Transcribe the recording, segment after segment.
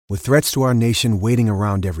With threats to our nation waiting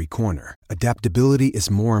around every corner, adaptability is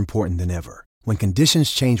more important than ever. When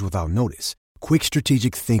conditions change without notice, quick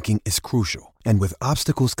strategic thinking is crucial. And with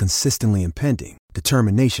obstacles consistently impending,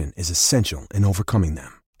 determination is essential in overcoming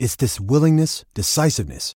them. It's this willingness,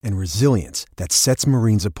 decisiveness, and resilience that sets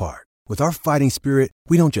Marines apart. With our fighting spirit,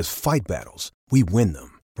 we don't just fight battles, we win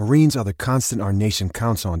them. Marines are the constant our nation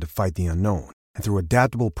counts on to fight the unknown. And through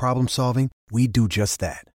adaptable problem solving, we do just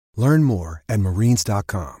that. Learn more at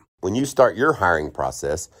marines.com. When you start your hiring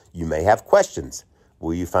process, you may have questions.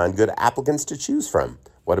 Will you find good applicants to choose from?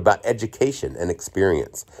 What about education and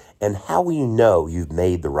experience? And how will you know you've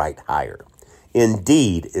made the right hire?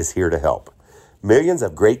 Indeed is here to help. Millions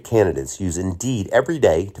of great candidates use Indeed every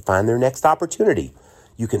day to find their next opportunity.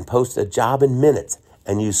 You can post a job in minutes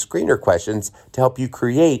and use screener questions to help you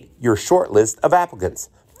create your short list of applicants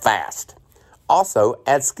fast. Also,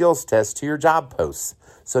 add skills tests to your job posts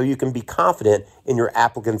so you can be confident in your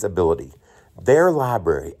applicant's ability. Their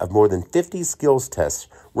library of more than 50 skills tests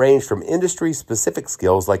range from industry-specific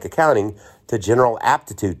skills like accounting to general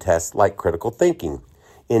aptitude tests like critical thinking.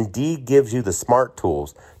 Indeed gives you the smart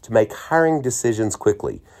tools to make hiring decisions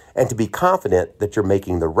quickly and to be confident that you're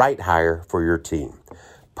making the right hire for your team.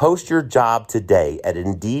 Post your job today at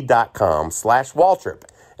Indeed.com/Waltrip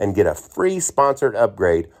and get a free sponsored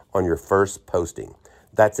upgrade on your first posting.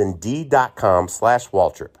 That's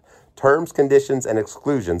Indeed.com/Waltrip. Terms, conditions, and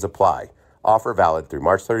exclusions apply. Offer valid through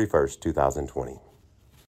March 31st, 2020.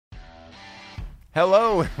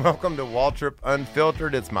 Hello, and welcome to Waltrip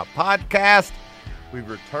Unfiltered. It's my podcast. We've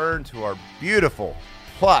returned to our beautiful,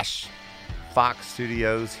 plush Fox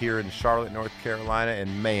studios here in Charlotte, North Carolina.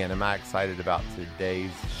 And man, am I excited about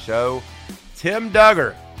today's show. Tim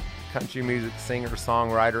Duggar, country music singer,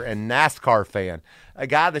 songwriter, and NASCAR fan. A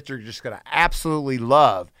guy that you're just going to absolutely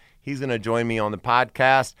love. He's going to join me on the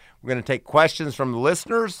podcast. We're going to take questions from the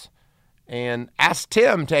listeners and ask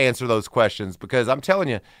Tim to answer those questions because I'm telling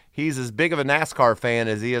you, he's as big of a NASCAR fan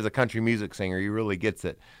as he is a country music singer. He really gets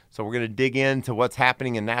it. So we're going to dig into what's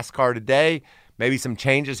happening in NASCAR today, maybe some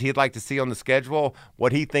changes he'd like to see on the schedule,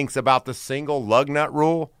 what he thinks about the single lug nut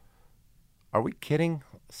rule. Are we kidding?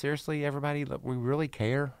 Seriously, everybody? We really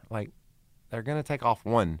care? Like, they're going to take off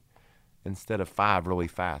one instead of 5 really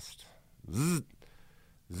fast. Zzz,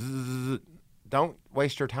 zzz. Don't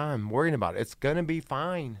waste your time worrying about it. It's going to be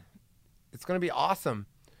fine. It's going to be awesome.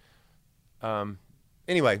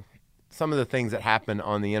 Anyway, some of the things that happen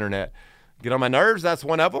on the internet get on my nerves. That's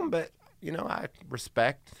one of them. But, you know, I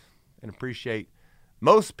respect and appreciate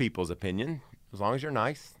most people's opinion. As long as you're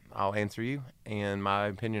nice, I'll answer you. And my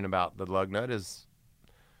opinion about the lug nut is,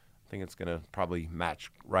 I think it's going to probably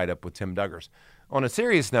match right up with Tim Duggar's. On a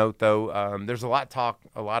serious note, though, there's a lot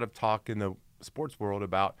of talk in the sports world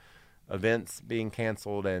about events being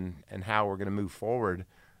canceled and how we're going to move forward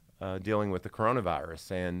dealing with the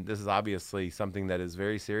coronavirus. And this is obviously something that is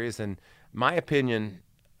very serious. And my opinion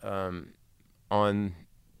on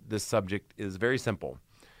this subject is very simple.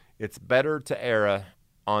 It's better to err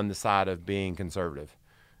on the side of being conservative.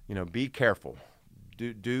 You know, be careful.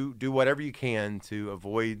 Do whatever you can to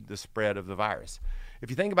avoid the spread of the virus. If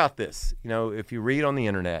you think about this, you know, if you read on the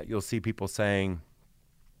internet, you'll see people saying,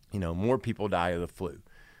 you know, more people die of the flu.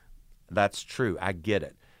 That's true. I get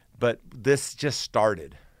it. But this just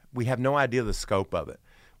started. We have no idea the scope of it.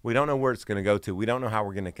 We don't know where it's going to go to. We don't know how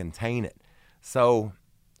we're going to contain it. So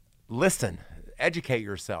listen, educate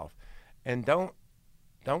yourself, and don't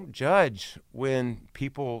judge when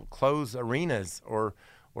people close arenas or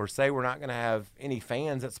say we're not going to have any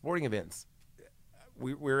fans at sporting events.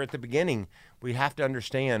 We're at the beginning. We have to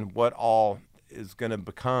understand what all is going to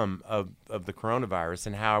become of the coronavirus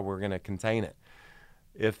and how we're going to contain it.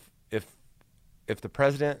 If the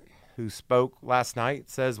president who spoke last night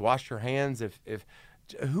says wash your hands, if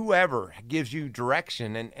whoever gives you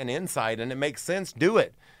direction and insight and it makes sense, do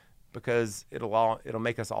it, because it'll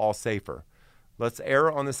make us all safer. Let's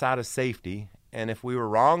err on the side of safety, and if we were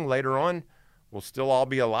wrong later on, we'll still all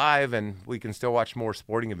be alive and we can still watch more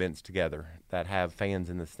sporting events together that have fans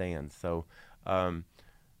in the stands. So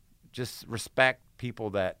just respect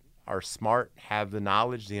people that are smart, have the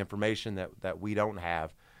knowledge, the information that we don't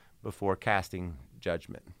have before casting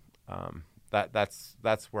judgment. That's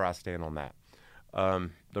where I stand on that.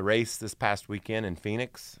 The race this past weekend in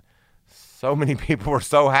Phoenix, so many people were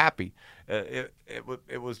so happy.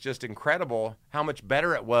 It was just incredible how much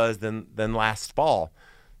better it was than last fall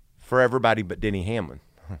for everybody but Denny Hamlin.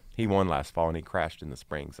 He won last fall and he crashed in the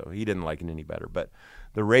spring, so he didn't like it any better. But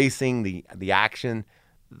the racing, the action,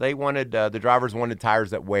 they wanted the drivers wanted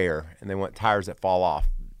tires that wear, and they want tires that fall off.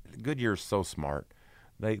 Goodyear's so smart.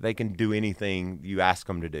 They can do anything you ask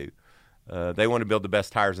them to do. They want to build the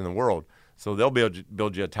best tires in the world. So they'll build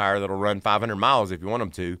you a tire that'll run 500 miles if you want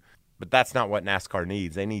them to. But that's not what NASCAR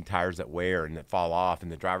needs. They need tires that wear and that fall off,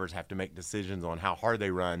 and the drivers have to make decisions on how hard they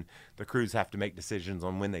run. The crews have to make decisions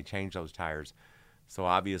on when they change those tires. So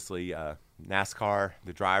obviously NASCAR,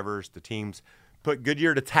 the drivers, the teams put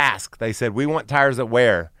Goodyear to task. They said, we want tires that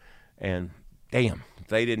wear. And damn,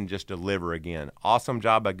 they didn't just deliver again. Awesome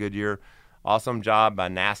job by Goodyear. Awesome job by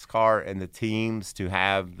NASCAR and the teams to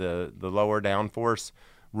have the lower downforce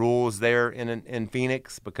rules there in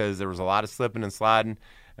Phoenix, because there was a lot of slipping and sliding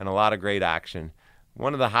and a lot of great action.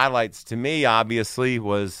 One of the highlights to me, obviously,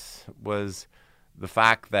 was the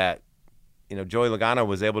fact that Joey Logano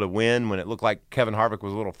was able to win when it looked like Kevin Harvick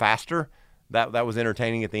was a little faster. That was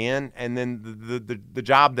entertaining at the end. And then the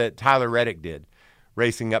job that Tyler Reddick did,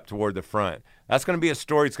 racing up toward the front. That's going to be a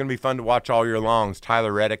story. It's going to be fun to watch all year long,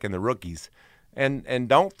 Tyler Reddick and the rookies. And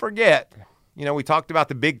don't forget, we talked about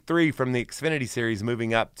the big three from the Xfinity Series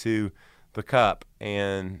moving up to the Cup,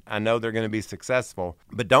 and I know they're going to be successful.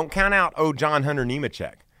 But don't count out John Hunter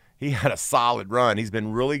Nemechek. He had a solid run. He's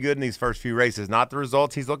been really good in these first few races. Not the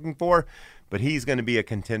results he's looking for, but he's going to be a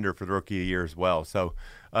contender for the Rookie of the Year as well. So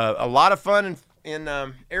a lot of fun in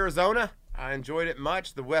Arizona. I enjoyed it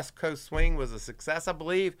much. The West Coast swing was a success, I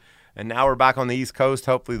believe. And now we're back on the East Coast.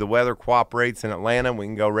 Hopefully the weather cooperates in Atlanta. We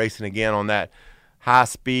can go racing again on that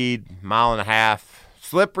high-speed, mile-and-a-half,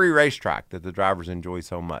 slippery racetrack that the drivers enjoy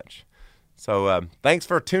so much. So thanks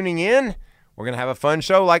for tuning in. We're going to have a fun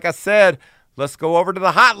show. Like I said, let's go over to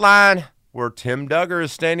the hotline where Tim Duggar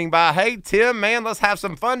is standing by. Hey, Tim, man, let's have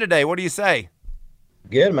some fun today. What do you say?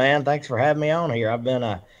 Good, man. Thanks for having me on here. I've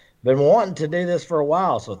been wanting to do this for a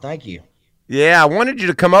while, so thank you. Yeah, I wanted you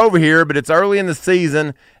to come over here, but it's early in the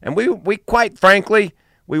season, and we quite frankly,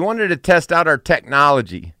 we wanted to test out our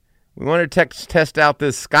technology. We wanted to test out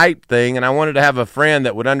this Skype thing, and I wanted to have a friend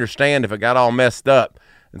that would understand if it got all messed up.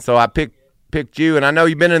 And so I picked you, and I know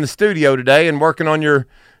you've been in the studio today and working on your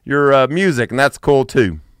music, and that's cool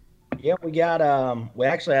too. Yeah, we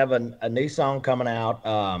actually have a new song coming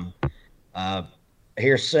out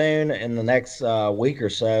here soon in the next week or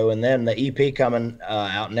so, and then the EP coming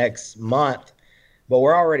out next month. But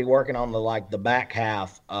we're already working on the back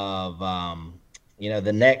half of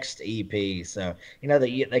the next EP. So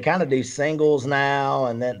they kind of do singles now,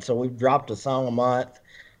 and then so we've dropped a song a month.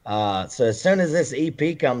 So as soon as this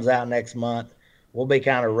EP comes out next month, we'll be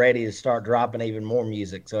kind of ready to start dropping even more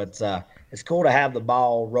music. So it's cool to have the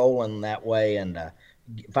ball rolling that way and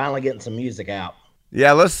finally getting some music out.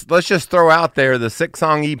 Yeah, let's just throw out there the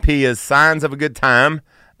 6-song EP is Signs of a Good Time,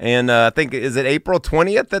 and I think, is it April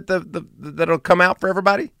 20th that'll come out for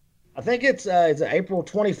everybody? I think it's April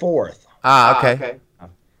 24th. Okay.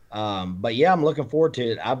 But yeah, I'm looking forward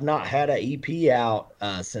to it. I've not had an EP out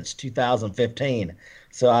since 2015,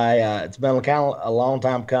 so it's been kind of a long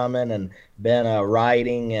time coming, and been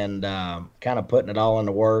writing and kind of putting it all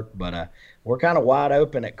into work. But we're kind of wide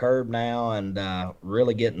open at Curb now, and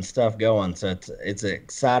really getting stuff going. So it's an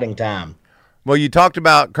exciting time. Well, you talked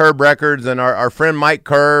about Curb Records, and our friend Mike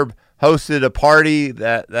Curb hosted a party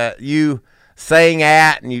that you sang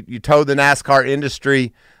at, and you told the NASCAR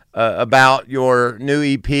industry about your new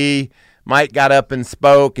EP. Mike got up and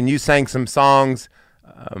spoke, and you sang some songs.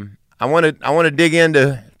 I want to dig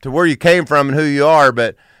into where you came from and who you are,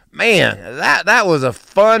 but man, that was a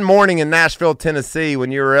fun morning in Nashville, Tennessee,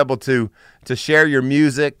 when you were able to share your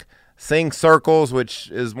music, sing Circles,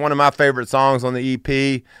 which is one of my favorite songs on the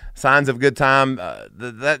EP, Signs of a Good Time.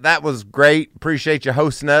 That was great. Appreciate you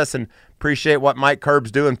hosting us, and appreciate what Mike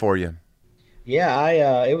Curb's doing for you.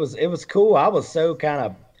 Yeah, it was cool. I was so kind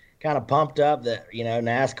of pumped up that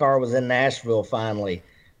NASCAR was in Nashville finally.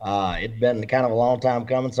 It'd been kind of a long time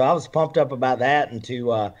coming, so I was pumped up about that, and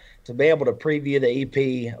to be able to preview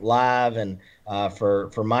the EP live, and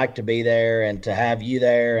for Mike to be there, and to have you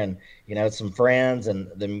there, and some friends,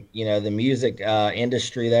 and the music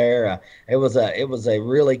industry there. It was a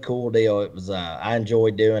really cool deal. It was I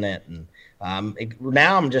enjoyed doing it, and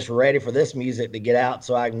now I'm just ready for this music to get out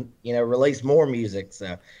so I can release more music.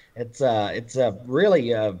 So it's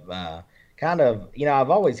really kind of, I've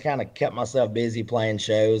always kind of kept myself busy playing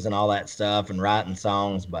shows and all that stuff and writing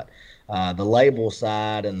songs, but the label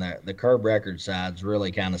side and the Curb Records side's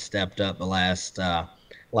really kind of stepped up the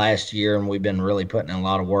last year, and we've been really putting in a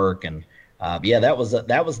lot of work. And yeah, that was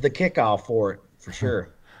the kickoff for it, for sure.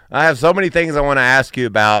 I have so many things I want to ask you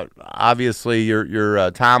about. Obviously,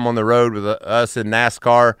 your time on the road with us in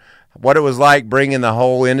NASCAR, what it was like bringing the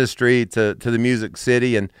whole industry to the Music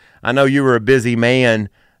City, and I know you were a busy man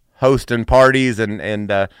hosting parties and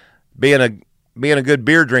being a good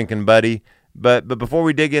beer drinking buddy. But before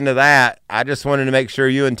we dig into that, I just wanted to make sure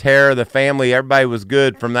you and Tara, the family, everybody was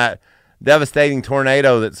good from that devastating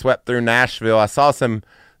tornado that swept through Nashville. I saw some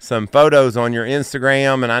photos on your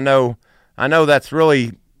Instagram, and I know that's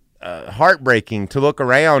really heartbreaking to look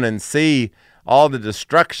around and see all the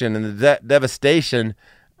destruction and the devastation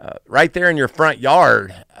right there in your front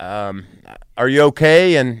yard. Are you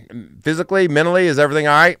okay? And physically, mentally, is everything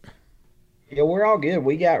all right? Yeah, we're all good.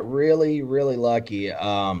 We got really, really lucky.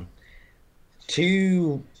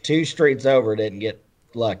 Two streets over didn't get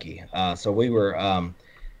lucky. So we were, I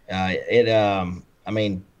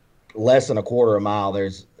mean, less than a quarter of a mile,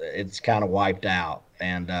 it's kind of wiped out.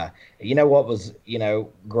 And you know what was,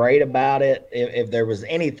 great about it, if there was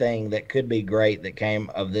anything that could be great that came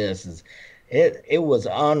of this, is it was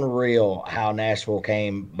unreal how Nashville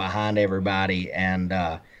came behind everybody and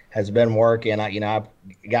has been working. I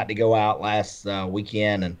got to go out last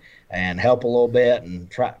weekend and help a little bit and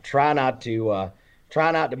try not to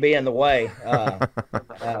be in the way.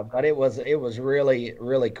 But it was really,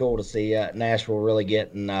 really cool to see Nashville really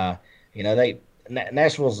getting,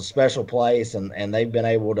 Nashville's a special place, and they've been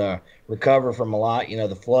able to recover from a lot.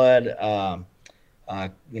 The flood,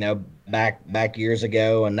 back years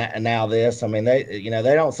ago, and now this. I mean, they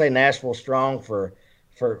don't say Nashville's strong for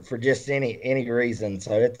just any reason.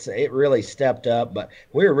 So it really stepped up. But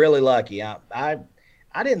we were really lucky. I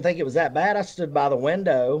didn't think it was that bad. I stood by the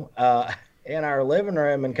window in our living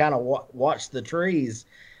room and kind of watched the trees,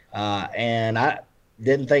 and I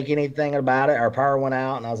didn't think anything about it. Our power went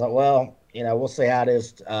out, and I was like, well, we'll see how it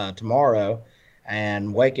is tomorrow.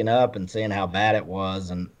 And waking up and seeing how bad it was,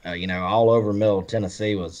 and all over middle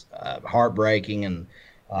Tennessee was heartbreaking. And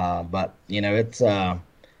but the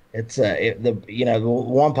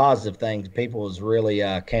one positive thing, people was really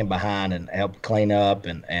came behind and helped clean up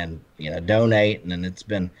and donate, and it's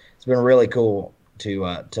been really cool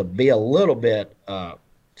to be a little bit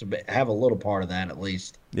have a little part of that at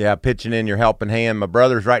least. Yeah, pitching in your helping hand. My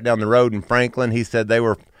brother's right down the road in Franklin. He said they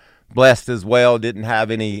were blessed as well, didn't have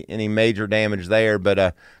any major damage there,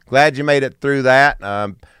 but glad you made it through that.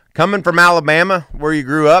 Coming from Alabama, where you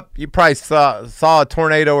grew up, you probably saw a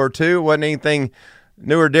tornado or two. It wasn't anything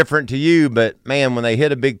new or different to you, but man, when they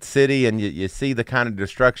hit a big city and you see the kind of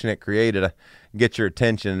destruction it created, get your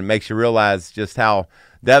attention and makes you realize just how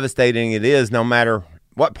devastating it is, no matter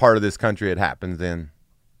what part of this country it happens in.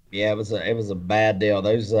 Yeah, it was a bad deal.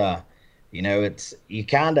 Those it's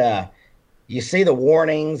you see the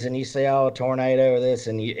warnings and you say, oh, a tornado or this,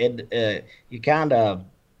 and you kind of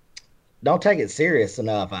don't take it serious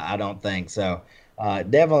enough, I don't think. So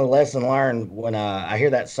definitely a lesson learned. When I hear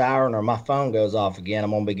that siren or my phone goes off again,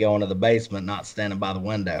 I'm going to be going to the basement, not standing by the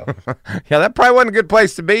window. Yeah, that probably wasn't a good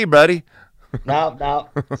place to be, buddy. No.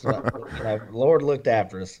 So, Lord looked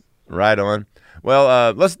after us. Right on.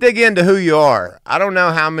 Well, let's dig into who you are. I don't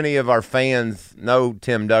know how many of our fans know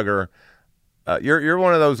Tim Duggar. You're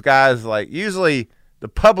one of those guys, like, usually the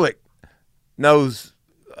public knows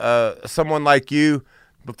someone like you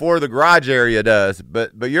before the garage area does,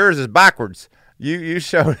 but yours is backwards. You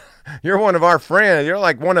showed you're one of our friends. You're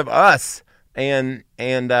like one of us, and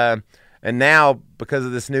now because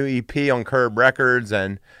of this new EP on Curb Records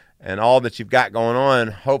and all that you've got going on,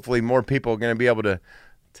 hopefully more people are going to be able to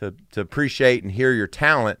appreciate and hear your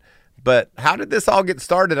talent. But how did this all get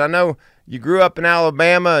started? I know you grew up in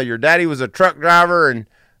Alabama. Your daddy was a truck driver, and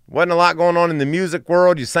wasn't a lot going on in the music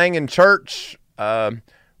world. You sang in church. When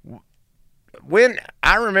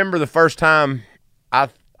I remember the first time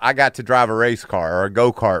I got to drive a race car, or a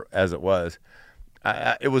go-kart as it was,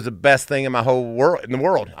 it was the best thing in the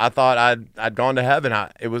world. I thought I'd gone to heaven.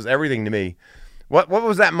 It was everything to me. What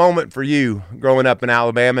was that moment for you growing up in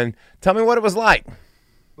Alabama? And tell me what it was like.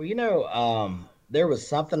 Well, there was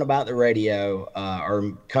something about the radio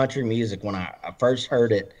or country music when I first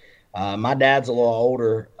heard it. My dad's a little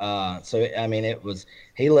older, so I mean,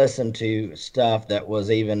 he listened to stuff that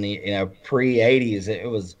was even pre-'80s. It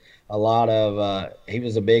was a lot of he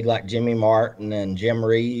was a big, like, Jimmy Martin and Jim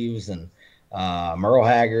Reeves and Merle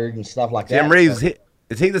Haggard and stuff like that. Jim Reeves,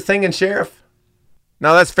 is he the singing sheriff?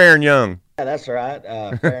 No, that's Fair and Young. Yeah, that's right,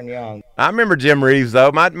 Fair and Young. I remember Jim Reeves,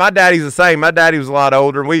 though. My daddy's the same. My daddy was a lot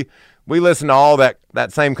older. We listened to all that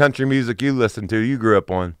same country music you listened to, you grew up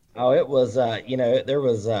on. Oh, it was, there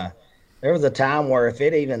was a time where if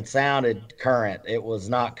it even sounded current, it was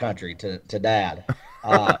not country to Dad.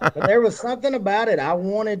 But there was something about it. I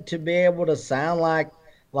wanted to be able to sound like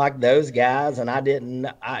those guys, and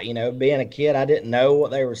being a kid, I didn't know what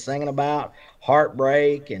they were singing about,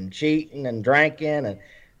 heartbreak and cheating and drinking,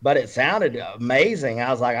 but it sounded amazing. I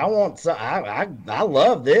was like, I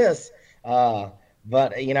love this.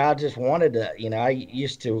 But I just wanted to. I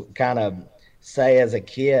used to kind of say as a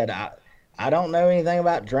kid, I don't know anything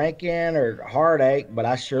about drinking or heartache, but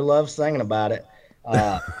I sure love singing about it.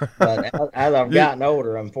 Uh, but as I've You gotten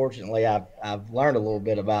older, unfortunately, I've learned a little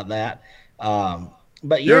bit about that.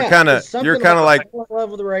 But you're yeah, kind of it's you're something kind of about like falling in love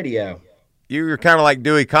with the radio. you're kind of like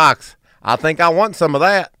Dewey Cox. I think I want some of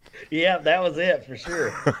that. Yeah, that was it for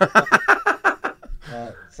sure.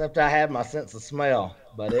 Except I had my sense of smell,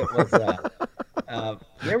 but it was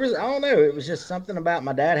there was I don't know. It was just something about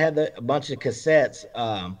my dad had a bunch of cassettes.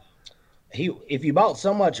 He if you bought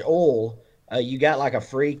so much oil, you got like a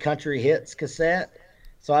free country hits cassette.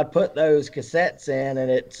 So I'd put those cassettes in,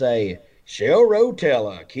 and it'd say Shell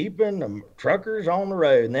Rotella keeping the truckers on the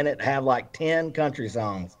road, and then it'd have like 10 country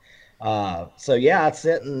songs. So yeah, I'd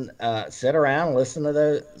sit around and listen to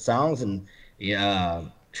those songs and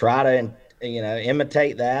try to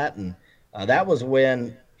imitate that, and that was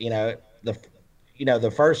when the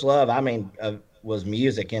the first love. I mean, was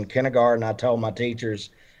music. In kindergarten, I told my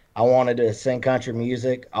teachers I wanted to sing country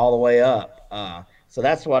music all the way up. So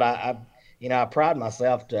that's what I pride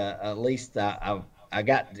myself to at least I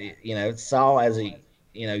got to, saw as a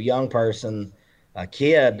young person, a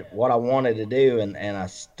kid, what I wanted to do, and I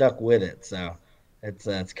stuck with it. So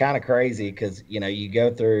it's kind of crazy because you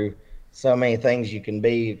go through so many things. You can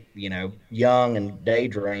be young and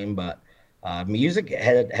daydream, but music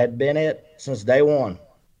had been it since day one.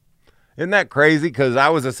 Isn't that crazy? Because I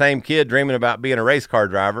was the same kid dreaming about being a race car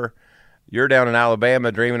driver. You're down in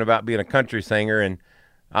Alabama dreaming about being a country singer, and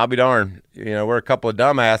I'll be darned. We're a couple of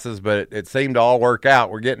dumbasses, but it seemed to all work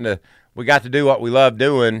out. We got to do what we love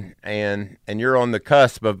doing, and you're on the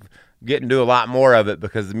cusp of getting to do a lot more of it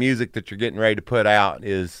because the music that you're getting ready to put out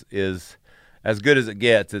is as good as it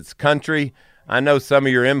gets. It's country. I know some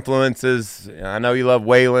of your influences. I know you love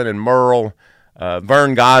Waylon and Merle.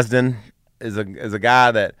 Vern Gosdin is a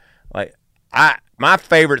guy that my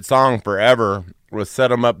favorite song forever was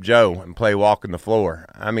 "Set 'Em Up Joe" and play "Walking the Floor."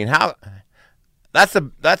 I mean,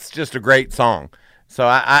 that's just a great song. So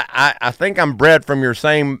I think I'm bred from your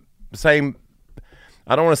same.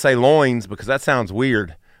 I don't want to say loins because that sounds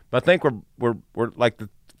weird, but I think we're like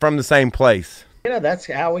from the same place. That's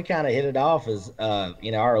how we kind of hit it off is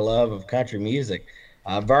our love of country music.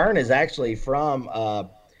 Vern is actually from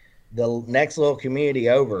the next little community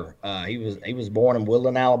over. He was born in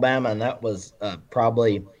Woodland, Alabama, and that was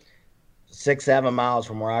probably 6-7 miles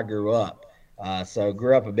from where I grew up. So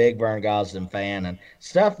grew up a big Vern Gosdin fan, and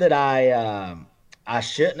stuff that I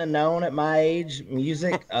shouldn't have known at my age.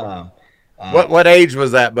 Music. What age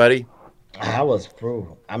was that, buddy? I was.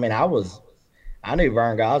 I mean, I knew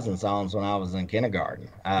Vern Gosdin songs when I was in kindergarten.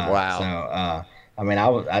 So Wow. I mean,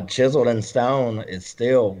 I Chiseled in Stone is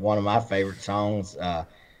still one of my favorite songs.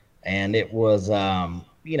 And it was and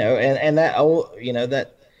that old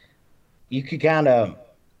that you could kind of,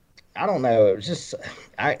 I don't know, it was just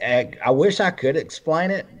I wish I could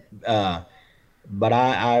explain it, but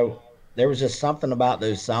I there was just something about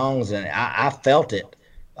those songs, and I felt it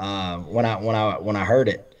when I heard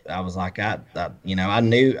it. I was like, I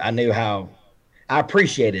knew how I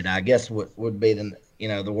appreciated, I guess, would be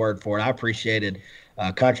the word for it. I appreciated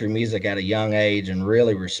country music at a young age and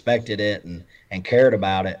really respected it and cared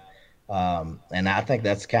about it. And I think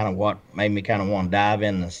that's kind of what made me kind of want to dive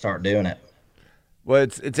in and start doing it. Well,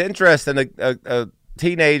 it's interesting. A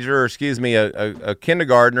teenager, or excuse me, a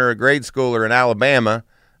kindergartner, a grade schooler in Alabama.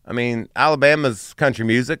 I mean, Alabama's country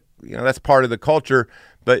music. That's part of the culture,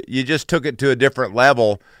 but you just took it to a different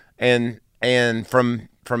level. And from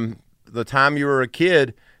the time you were a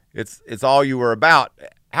kid, it's all you were about.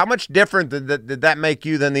 How much different did that make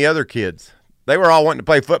you than the other kids? They were all wanting to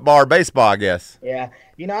play football or baseball, I guess. Yeah,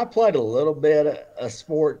 I played a little bit of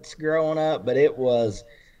sports growing up, but it was,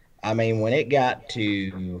 I mean, when it got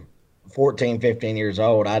to 14, 15 years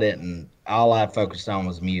old, all I focused on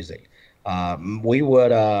was music. We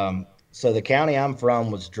would, so the county I'm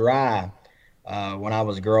from was dry when I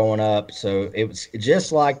was growing up. So it was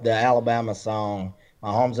just like the Alabama song,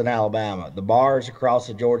 My Home's in Alabama. The bars across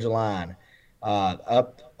the Georgia line,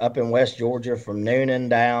 up in West Georgia from Noonan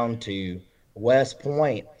down to West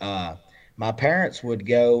Point. My parents would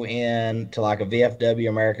go in to like a VFW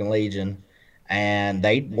American Legion, and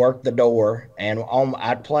they'd work the door, and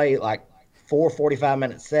I'd play like 4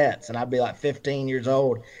 45-minute sets, and I'd be like 15 years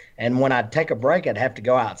old. And when I'd take a break, I'd have to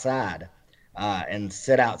go outside and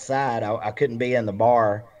sit outside. I couldn't be in the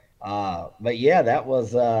bar. But yeah, that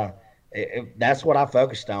was that's what I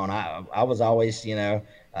focused on. I was always,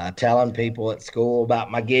 telling people at school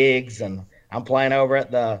about my gigs, and I'm playing over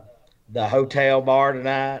at the hotel bar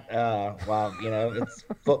tonight. While it's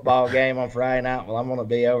football game on Friday night. Well, I'm going to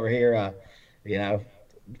be over here, you know,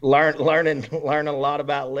 learning a lot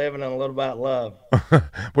about living and a little about love.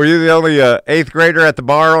 Were you the only eighth grader at the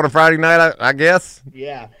bar on a Friday night? I guess.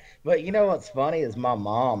 Yeah, but you know what's funny is my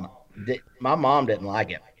mom didn't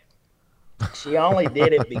like it. She only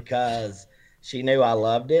did it because she knew I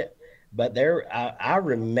loved it. But I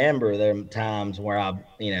remember there times where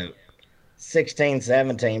 16,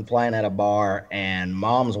 17, playing at a bar and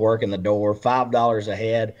mom's working the door, $5 a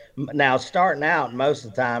head. Now, starting out, most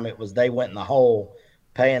of the time it was they went in the hole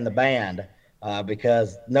paying the band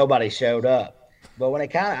because nobody showed up. But when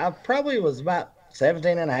I probably was about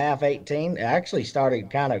 17 and a half, 18, I actually started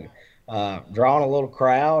kind of drawing a little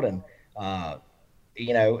crowd. And,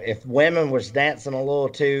 if women was dancing a little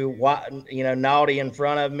too, naughty in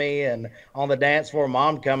front of me and on the dance floor,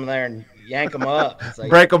 mom come there and yank them up. So,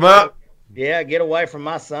 break them up. Yeah, get away from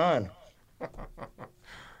my son.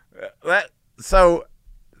 So,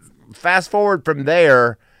 fast forward from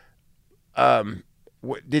there.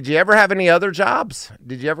 Did you ever have any other jobs?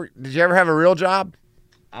 Did you ever have a real job?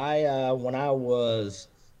 When I was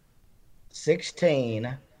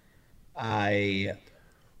 16, I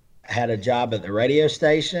had a job at the radio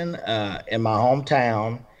station in my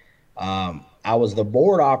hometown. I was the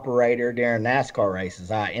board operator during NASCAR races.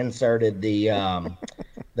 I inserted the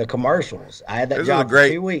commercials. I had that job for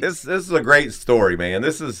 2 weeks. This is a great story, man.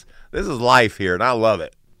 This is life here, and I love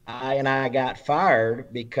it. I got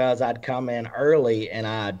fired because I'd come in early and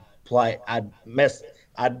I'd do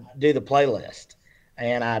the playlist,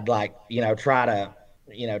 and I'd try to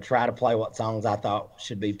play what songs I thought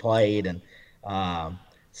should be played. And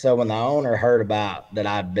so when the owner heard about that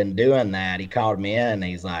I'd been doing that, he called me in and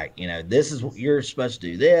he's like, this is, you're supposed to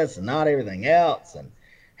do this and not everything else. And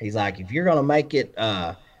he's like, if you're going to make it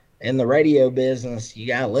in the radio business, you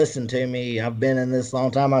got to listen to me. I've been in this long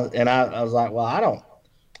time. I was like, well, I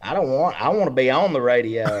want to be on the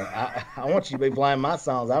radio. I want you to be playing my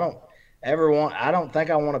songs. I don't think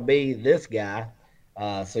I want to be this guy.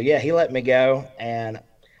 So yeah, he let me go, and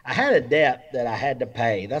I had a debt that I had to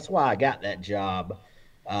pay. That's why I got that job.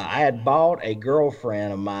 I had bought a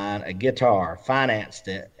girlfriend of mine a guitar, financed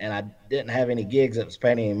it, and I didn't have any gigs that was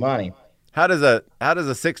paying any money. How does a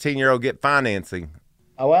 16-year-old get financing?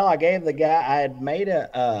 Well, I gave the guy, I'd made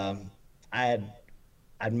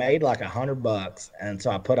like $100, and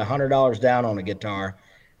so I put $100 down on a guitar.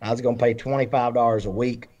 I was going to pay $25 a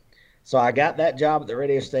week. So I got that job at the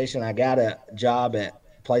radio station. I got a job at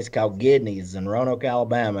a place called Gidney's in Roanoke,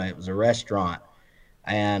 Alabama. It was a restaurant,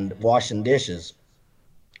 and washing dishes.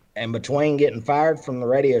 And between getting fired from the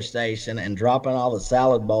radio station and dropping all the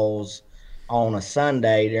salad bowls on a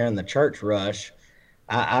Sunday during the church rush,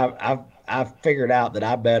 I figured out that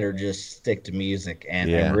I better just stick to music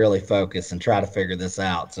and really focus and try to figure this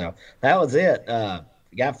out. So that was it.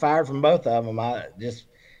 Got fired from both of them. I just,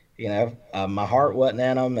 my heart wasn't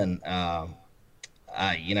in them. And, I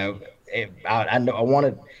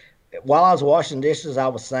wanted, while I was washing dishes, I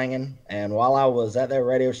was singing. And while I was at that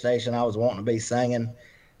radio station, I was wanting to be singing.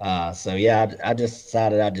 So yeah, I just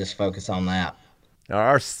decided I'd just focus on that.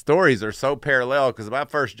 Our stories are so parallel because my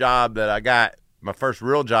first job that I got, my first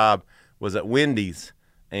real job, was at Wendy's,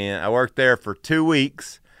 and I worked there for 2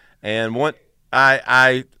 weeks. And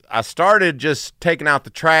I started just taking out the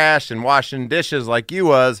trash and washing dishes like you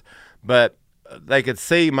was, but they could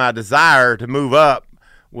see my desire to move up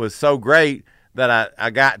was so great that I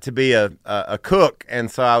got to be a cook. And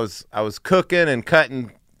so I was cooking and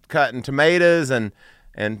cutting tomatoes and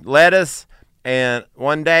lettuce. And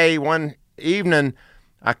one evening,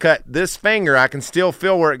 I cut this finger. I can still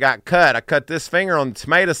feel where it got cut. I cut this finger on the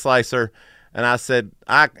tomato slicer, and I said,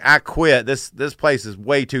 I quit. This place is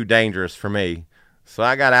way too dangerous for me. So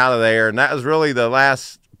I got out of there, and that was really the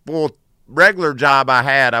last full regular job I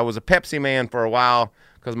had. I was a Pepsi man for a while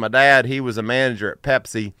because my dad, he was a manager at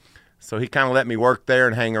Pepsi, so he kind of let me work there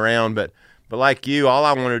and hang around. But like you, all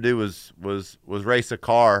I wanted to do was race a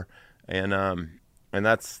car, and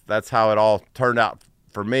that's how it all turned out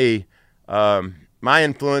for me. My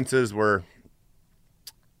influences were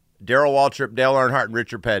Darrell Waltrip, Dale Earnhardt, and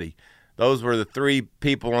Richard Petty. Those were the three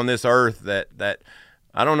people on this earth that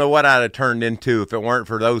I don't know what I'd have turned into if it weren't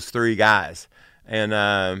for those three guys. And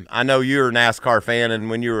I know you're a NASCAR fan,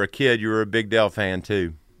 and when you were a kid, you were a big Dale fan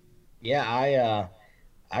too. Yeah,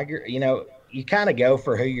 you kind of go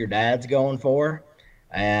for who your dad's going for.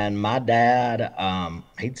 And my dad,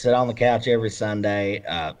 he'd sit on the couch every Sunday,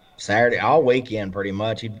 Saturday, all weekend pretty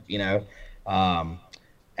much. He was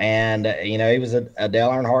a Dale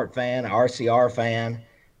Earnhardt fan, RCR fan.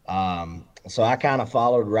 So I kind of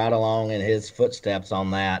followed right along in his footsteps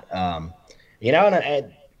on that. I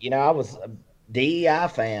was a DEI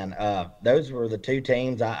fan. Those were the two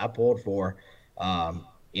teams I pulled for.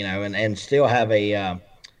 and still have a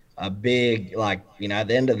big, like, at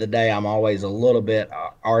the end of the day, I'm always a little bit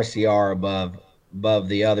RCR above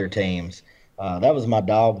the other teams. That was my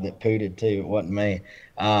dog that pooted too. It wasn't me.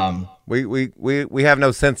 We have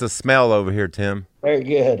no sense of smell over here, Tim. Very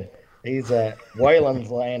good. He's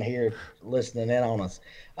Waylon's laying here listening in on us.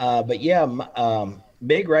 But yeah,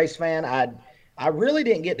 big race fan. I really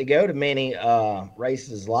didn't get to go to many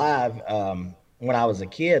races live when I was a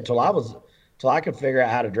kid till I could figure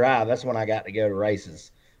out how to drive. That's when I got to go to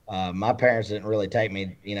races. My parents didn't really take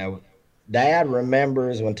me. Dad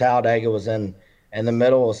remembers when Talladega was in the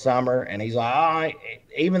middle of summer, and he's like, oh,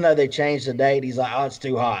 even though they changed the date, he's like, oh, it's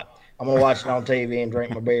too hot. I'm gonna watch it on TV and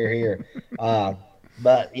drink my beer here.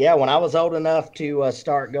 But yeah, when I was old enough to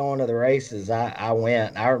start going to the races, I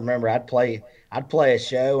went. I remember I'd play a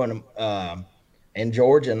show in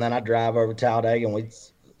Georgia, and then I'd drive over to Talladega, and we'd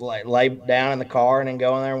lay down in the car and then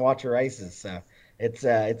go in there and watch the races. So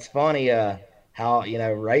it's funny how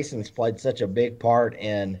racing's played such a big part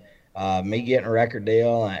in me getting a record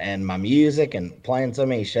deal and my music and playing so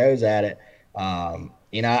many shows at it.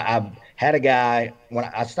 I had a guy when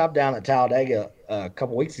I stopped down at Talladega a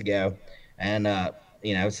couple weeks ago, and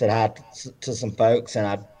said hi to some folks, and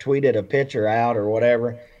I tweeted a picture out or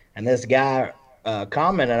whatever, and this guy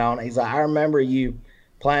commented on it. He's like, I remember you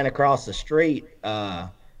playing across the street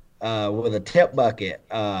with a tip bucket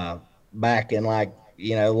back in late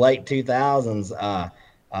 2000s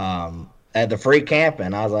at the free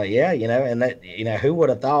camping. I was like, yeah, and that who would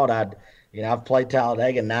have thought I've played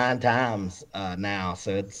Talladega 9 times now,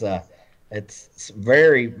 so it's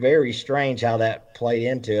very, very strange how that played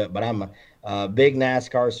into it. But I'm a big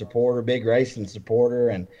NASCAR supporter, big racing supporter,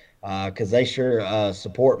 and because they sure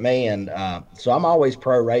support me, and so I'm always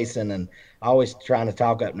pro racing and always trying to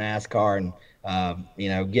talk up NASCAR and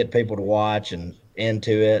get people to watch and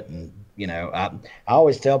into it. And I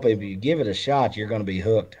always tell people, you give it a shot, you're going to be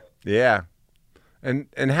hooked. Yeah. And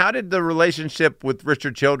how did the relationship with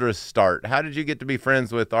Richard Childress start? How did you get to be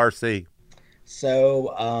friends with RC?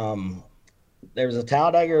 So there was a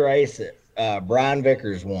Talladega race that Brian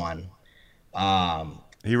Vickers won.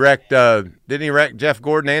 He wrecked. Didn't he wreck Jeff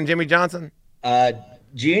Gordon and Jimmy Johnson?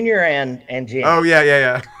 Junior and Jim. Oh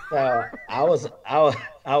yeah. So I was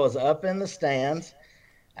up in the stands,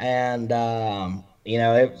 and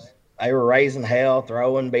they were raising hell,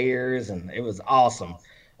 throwing beers, and it was awesome.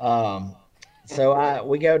 So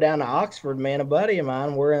we go down to Oxford, me and a buddy of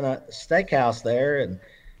mine. We're in a steakhouse there, and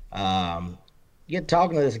get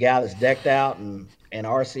talking to this guy that's decked out in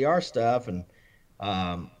RCR stuff, and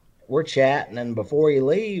we're chatting. And before he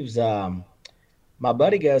leaves, my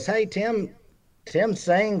buddy goes, "Hey, Tim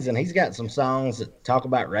sings, and he's got some songs that talk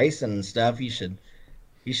about racing and stuff. You should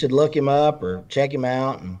look him up or check him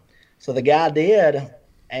out." And so the guy did,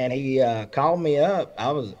 and he called me up.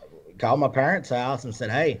 Called my parents' house and said,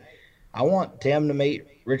 "Hey, I want Tim to meet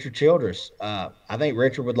Richard Childress. I think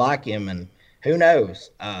Richard would like him, and who knows?"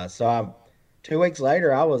 So 2 weeks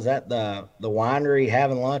later, I was at the winery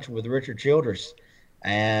having lunch with Richard Childress,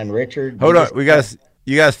 and Richard. Hold on,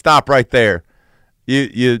 you guys stop right there.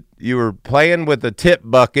 You were playing with a tip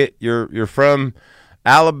bucket. You're from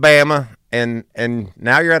Alabama, and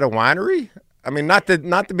now you're at a winery. I mean, not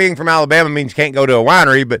that being from Alabama means you can't go to a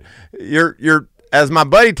winery, but you're. As my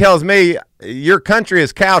buddy tells me, your country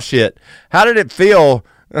is cow shit. How did it feel?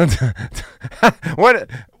 What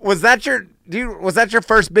was that was that your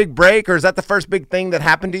first big break, or is that the first big thing that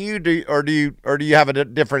happened to you? Do you have a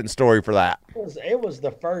different story for that? It was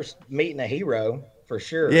the first meeting a hero for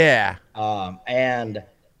sure. Yeah. And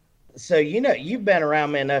so you've been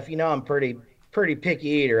around me enough. I'm pretty picky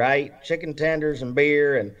eater. Right? Chicken tenders and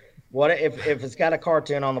beer, and what if it's got a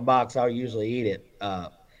cartoon on the box, I'll usually eat it.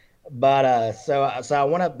 But so I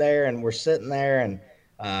went up there, and we're sitting there, and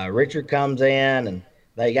Richard comes in, and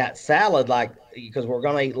they got salad, because we're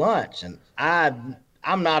going to eat lunch. And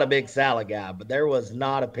I'm not a big salad guy, but there was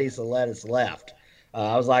not a piece of lettuce left.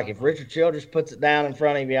 I was like, if Richard Childress puts it down in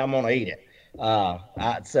front of me, I'm going to eat it.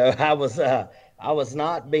 So I was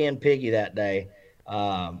not being picky that day.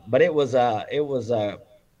 But it was so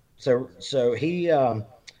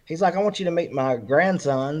he's like, I want you to meet my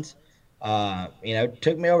grandsons.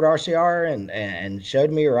 Took me over to RCR and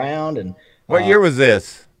showed me around. And what year was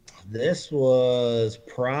this? This was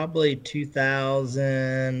probably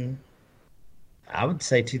 2000. I would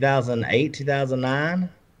say 2008, 2009,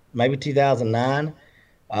 maybe 2009.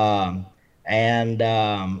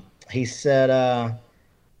 He said,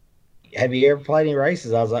 "Have you ever played any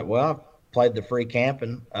races?" I was like, "Well, I played the free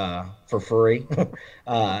camping for free."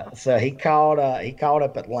 So he called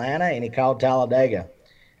up Atlanta, and he called Talladega.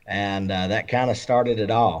 And that kind of started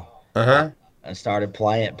it all. Uh-huh. I started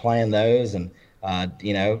playing those, and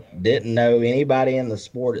didn't know anybody in the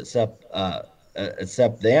sport except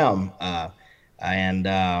them. And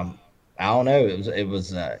I don't know. It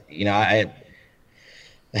was I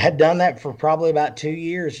had done that for probably about 2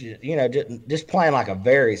 years. Just playing like a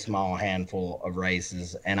very small handful of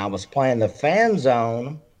races, and I was playing the fan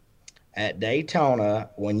zone at Daytona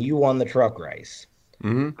when you won the truck race.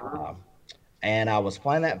 Mm-hmm. And I was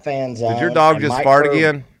playing that fan zone. Did your dog and just Mike fart Herb-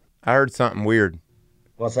 again? I heard something weird.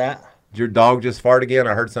 What's that? Did your dog just fart again?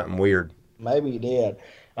 I heard something weird. Maybe you did.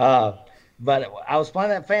 But I was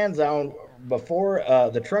playing that fan zone before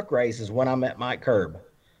the truck races when I met Mike Herb.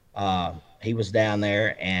 He was down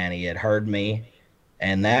there and he had heard me,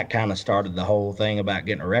 and that kind of started the whole thing about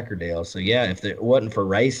getting a record deal. So yeah, if it wasn't for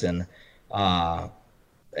racing,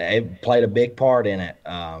 it played a big part in it.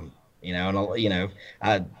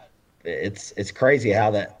 It's crazy how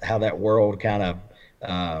that world kind of,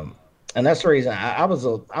 and that's the reason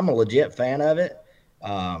I'm a legit fan of it.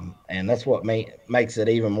 And that's what makes it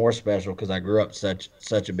even more special, because I grew up such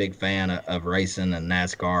a big fan of racing and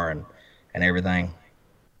NASCAR and everything.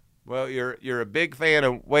 Well, you're a big fan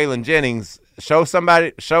of Waylon Jennings. Show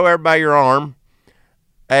everybody your arm,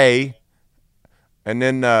 A, and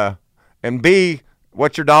then and B,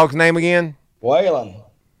 what's your dog's name again? Waylon.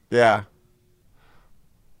 Yeah.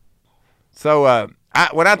 So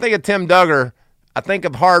when I think of Tim Duggar, I think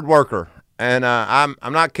of hard worker, and I'm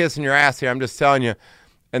not kissing your ass here. I'm just telling you.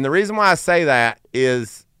 And the reason why I say that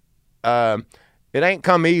is it ain't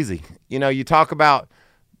come easy. You talk about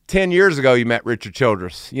 10 years ago you met Richard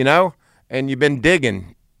Childress, and you've been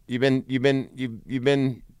digging. You've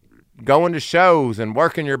been going to shows and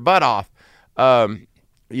working your butt off.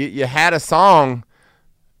 You had a song,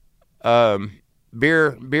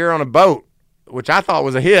 Beer on a Boat, which I thought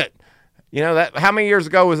was a hit. That how many years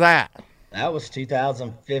ago was that? That was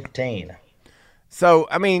 2015. So,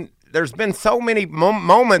 I mean, there's been so many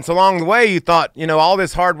moments along the way you thought, all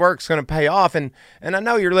this hard work's going to pay off. And I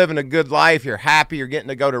know you're living a good life. You're happy. You're getting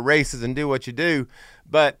to go to races and do what you do.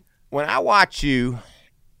 But when I watch you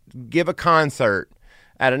give a concert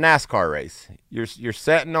at a NASCAR race, you're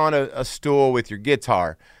sitting on a stool with your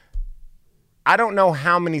guitar. I don't know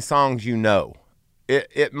how many songs you know.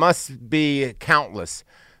 It must be countless,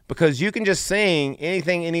 because you can just sing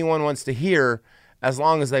anything anyone wants to hear as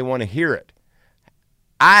long as they want to hear it.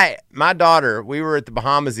 My daughter, we were at the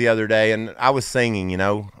Bahamas the other day, and I was singing,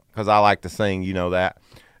 because I like to sing, that.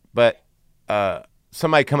 But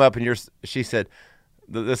somebody come up and she said,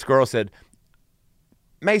 this girl said,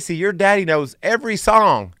 Macy, your daddy knows every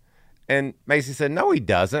song. And Macy said, no, he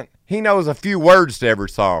doesn't. He knows a few words to every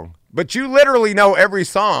song. But you literally know every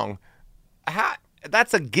song.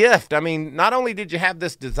 That's a gift. I mean, not only did you have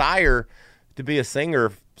this desire to be a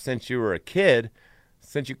singer since you were a kid,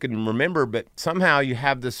 since you can remember, but somehow you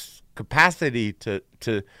have this capacity to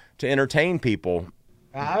entertain people.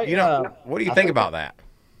 What do you think about that?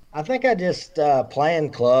 I think I just play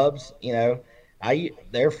in clubs. I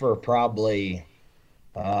there for probably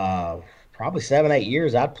 7-8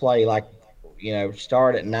 years. I'd play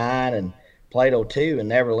start at 9 and play till 2 and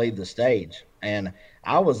never leave the stage. And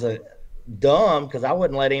I was dumb because I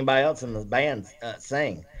wouldn't let anybody else in the band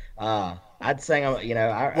sing. I'd sing them.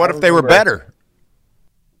 What if they were better?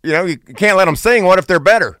 You can't let them sing. What if they're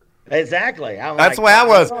better? Exactly. That's the way I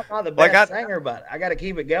was. I'm not the best singer, but I got to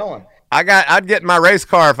keep it going. I'd get in my race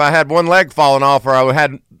car if I had one leg falling off or I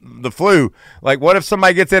had the flu. What if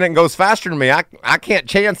somebody gets in it and goes faster than me? I can't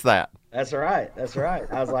chance that. That's right. I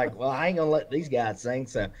was like, well, I ain't gonna let these guys sing,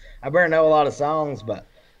 so I better know a lot of songs. But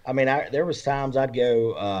I mean, there was times I'd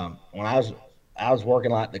go when I was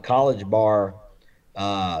working like the college bar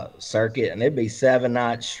circuit, and it'd be 7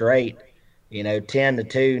 nights straight. 10 to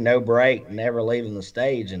 2, no break, never leaving the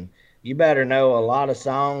stage. And you better know a lot of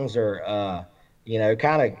songs, or, I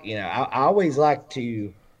always like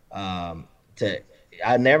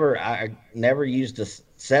I never used a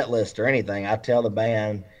set list or anything. I tell the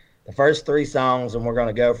band the first 3 songs and we're going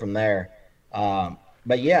to go from there.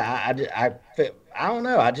 But yeah, I don't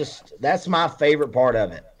know. That's my favorite part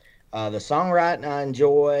of it. The songwriting I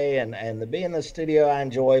enjoy, and the being in the studio I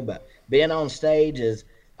enjoy, but being on stage is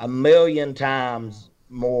a million times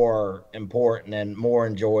more important and more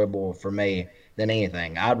enjoyable for me than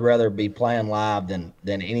anything. I'd rather be playing live than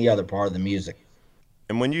any other part of the music.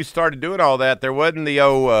 And when you started doing all that, there wasn't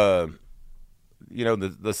the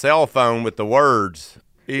the cell phone with the words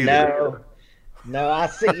either. No, I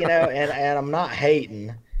see, and I'm not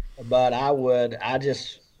hating, but I'm not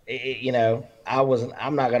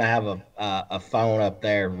going to have a phone up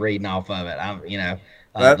there reading off of it.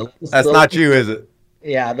 That's not you, is it?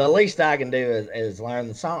 Yeah, the least I can do is learn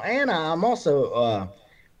the song. And I'm also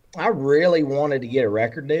I really wanted to get a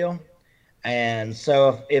record deal. And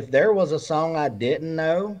so if there was a song I didn't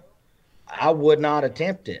know, I would not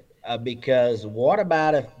attempt it because what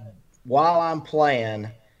about if while I'm playing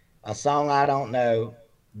a song I don't know,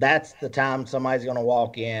 that's the time somebody's going to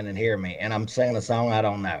walk in and hear me, and I'm singing a song I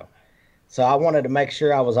don't know. So I wanted to make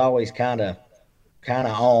sure I was always kind of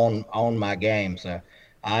on my game. So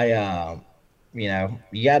I, you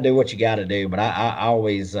got to do what you got to do. But I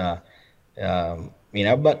always, but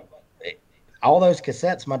all those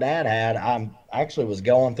cassettes my dad had, I actually was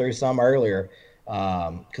going through some earlier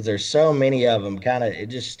because there's so many of them. Kind of, it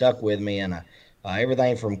just stuck with me, and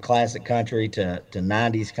everything from classic country to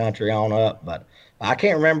 '90s country on up. But I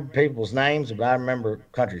can't remember people's names, but I remember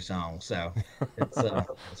country songs. So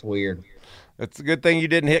it's weird. It's a good thing you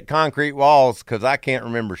didn't hit concrete walls because I can't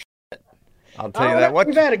remember shit. I'll tell you that.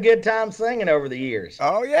 We've had a good time singing over the years.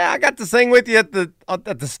 Oh yeah, I got to sing with you at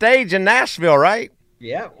the stage in Nashville, right?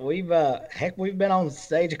 Yeah, we've been on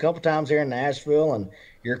stage a couple times here in Nashville, and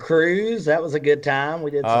your cruise, that was a good time.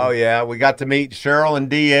 We did some. Oh yeah, we got to meet Cheryl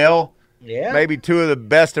and DL. Yeah, maybe two of the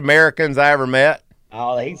best Americans I ever met.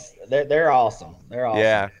 Oh, they're awesome. They're awesome.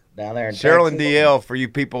 Yeah, down there in Cheryl Texas. and DL, for you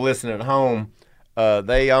people listening at home,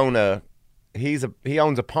 they own he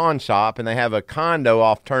owns a pawn shop, and they have a condo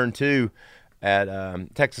off Turn 2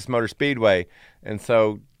 at Texas Motor Speedway. And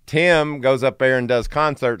so Tim goes up there and does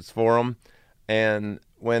concerts for them. And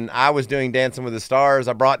when I was doing Dancing with the Stars,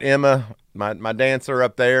 I brought Emma, my dancer,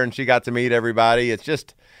 up there, and she got to meet everybody.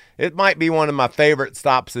 It might be one of my favorite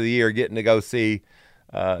stops of the year, getting to go see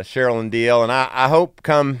Cheryl and DL. And I hope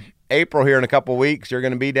come April here in a couple of weeks, you're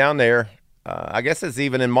going to be down there. I guess it's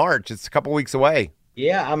even in March. It's a couple weeks away.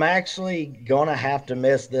 Yeah, I'm actually gonna have to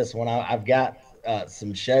miss this one. I've got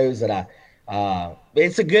some shows that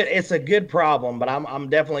it's a good problem, but I'm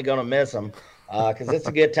definitely gonna miss them because it's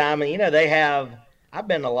a good time. And I've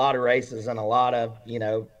been to a lot of races and a lot of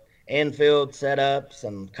infield setups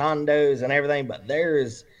and condos and everything, but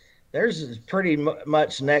theirs is pretty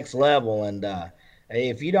much next level. And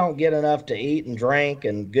if you don't get enough to eat and drink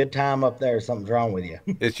and good time up there, something's wrong with you.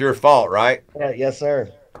 It's your fault, right? Yeah, yes, sir.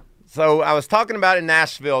 So I was talking about in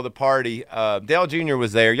Nashville, the party. Dale Jr.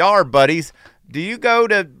 was there. Y'all are buddies. Have you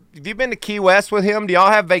been to Key West with him? Do y'all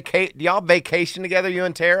have vacation together, you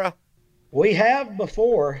and Tara? We have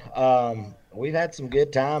before. We've had some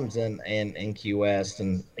good times in Key West,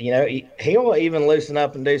 and he'll even loosen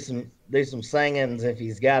up and do some singings if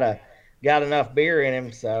he's got enough beer in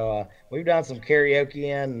him. So we've done some karaoke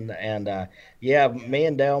and yeah, me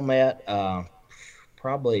and Dale met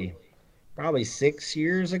probably 6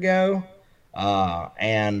 years ago,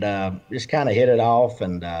 and just kind of hit it off.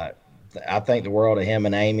 And I think the world of him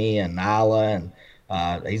and Amy and Isla,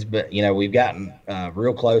 and he's been, we've gotten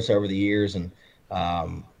real close over the years, and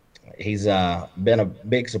he's been a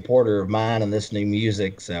big supporter of mine and this new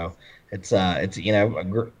music. So it's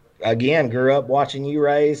again, grew up watching you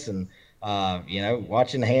race and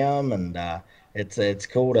watching him, and it's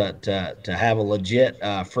cool to have a legit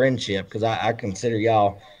friendship, because I consider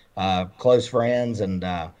y'all close friends, and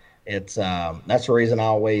it's that's the reason I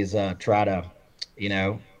always try to,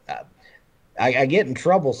 I get in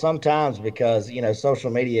trouble sometimes because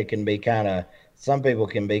social media can be some people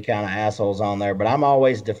can be kind of assholes on there, but I'm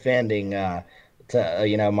always defending my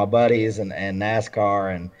buddies and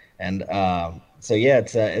NASCAR, and so yeah,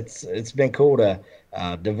 it's been cool to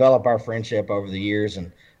develop our friendship over the years,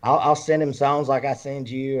 and I'll send him songs like I send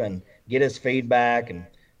you and get his feedback. And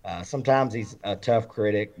sometimes he's a tough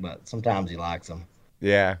critic, but sometimes he likes them.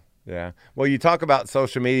 Yeah. Well, you talk about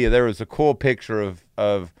social media. There was a cool picture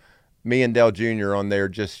of me and Dale Jr. on there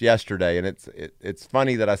just yesterday, and it's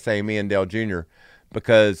funny that I say me and Dale Jr.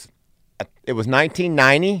 because it was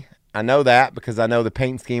 1990. I know that because I know the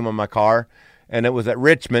paint scheme on my car, and it was at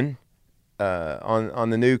Richmond on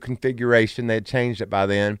the new configuration. They had changed it by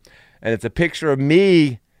then, and it's a picture of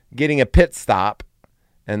me getting a pit stop,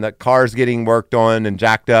 and the car's getting worked on and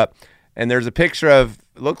jacked up. And there's a picture of,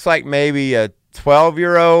 looks like maybe a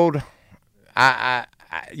 12-year-old.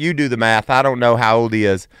 You do the math. I don't know how old he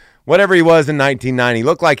is. Whatever he was in 1990,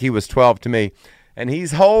 looked like he was 12 to me. And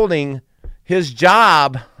he's holding, his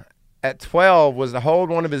job at 12 was to hold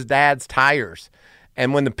one of his dad's tires.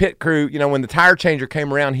 And when the pit crew, when the tire changer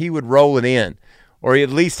came around, he would roll it in, or he'd at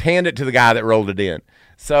least hand it to the guy that rolled it in.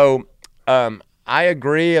 So, I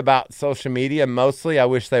agree about social media. Mostly, I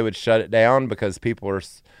wish they would shut it down because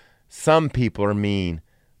some people are mean.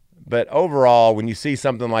 But overall, when you see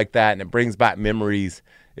something like that and it brings back memories,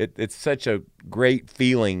 it's such a great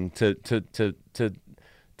feeling to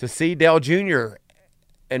see Dale Jr.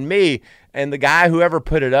 and me, and the guy whoever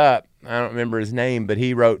put it up, I don't remember his name, but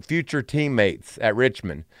he wrote future teammates at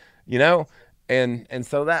Richmond, you know? And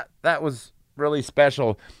so that was really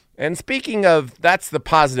special. And speaking of, that's the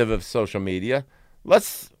positive of social media.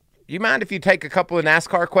 You mind if you take a couple of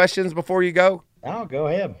NASCAR questions before you go? Oh, go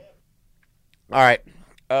ahead. All right.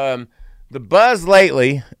 The buzz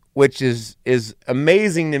lately, which is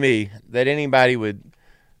amazing to me that anybody would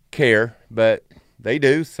care, but they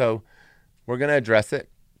do. So we're going to address it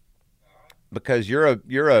because you're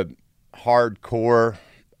a hardcore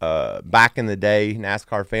back in the day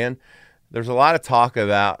NASCAR fan. There's a lot of talk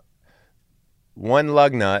about one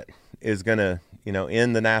lug nut is going to,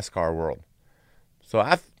 end the NASCAR world. So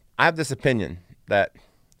I have this opinion that,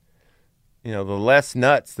 the less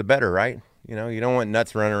nuts, the better, right? You don't want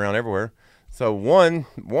nuts running around everywhere. So one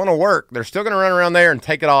will work. They're still going to run around there and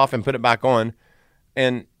take it off and put it back on.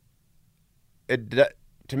 And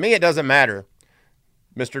to me, it doesn't matter.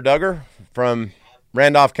 Mr. Duggar from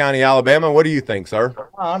Randolph County, Alabama, what do you think, sir?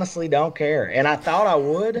 I honestly don't care. And I thought I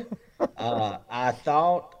would. I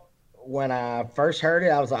thought when I first heard it,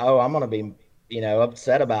 I was like, oh, I'm going to be,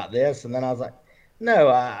 upset about this. And then I was like, no,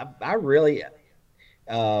 I really,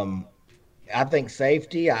 I think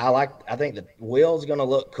safety. I think the wheel's going to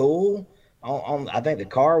look cool. I think the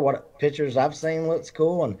car, what pictures I've seen, looks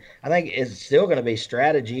cool. And I think it's still going to be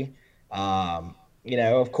strategy.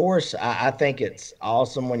 Of course, I think it's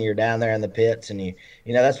awesome when you're down there in the pits and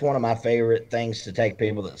that's one of my favorite things to take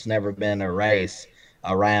people that's never been to a race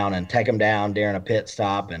around and take them down during a pit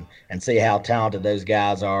stop and see how talented those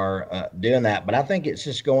guys are doing that. But I think it's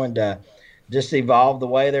just going to just evolve the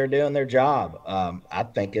way they're doing their job. I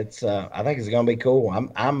think it's going to be cool.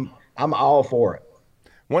 I'm all for it.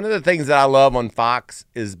 One of the things that I love on Fox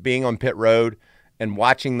is being on pit road and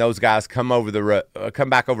watching those guys come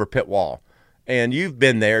back over pit wall. And you've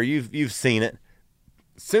been there, you've seen it.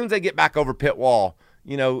 As soon as they get back over pit wall,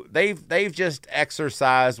 they've just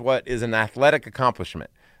exercised what is an athletic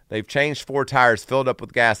accomplishment. They've changed 4 tires, filled up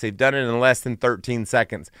with gas. They've done it in less than 13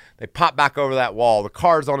 seconds. They pop back over that wall. The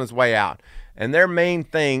car's on its way out. And their main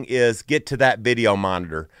thing is get to that video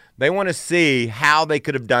monitor. They want to see how they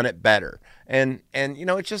could have done it better. And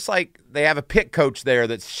it's just like they have a pit coach there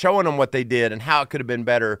that's showing them what they did and how it could have been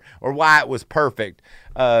better or why it was perfect.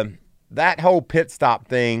 That whole pit stop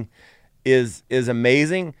thing is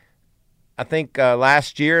amazing. I think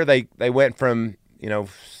last year they went from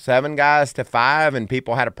 7 guys to 5, and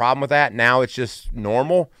people had a problem with that. Now it's just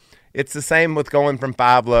normal. It's the same with going from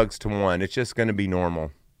 5 lugs to 1. It's just going to be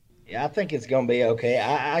normal. Yeah, I think it's going to be okay.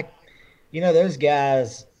 I those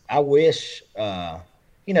guys, I wish,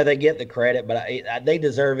 they get the credit, but they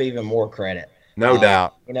deserve even more credit. No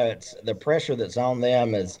doubt. It's the pressure that's on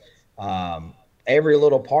them is every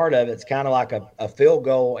little part of it's kind of like a field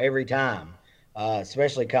goal every time,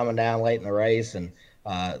 especially coming down late in the race. And,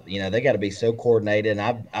 they got to be so coordinated.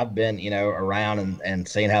 And I've been, around and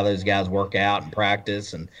seeing how those guys work out and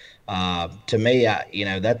practice. And to me,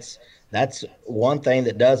 that's one thing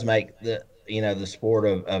that does make the sport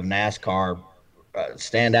of NASCAR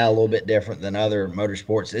stand out a little bit different than other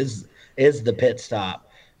motorsports is the pit stop.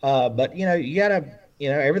 But you gotta,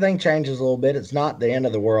 everything changes a little bit. It's not the end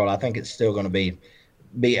of the world. I think it's still going to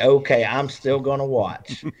be okay. I'm still going to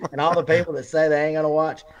watch. And all the people that say they ain't going to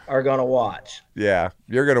watch are going to watch. Yeah,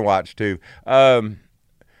 you're going to watch too.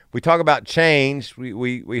 We talk about change.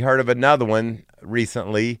 We heard of another one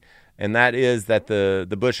recently, and that is that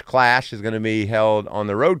the Busch Clash is going to be held on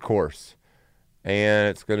the road course. And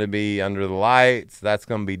it's going to be under the lights. That's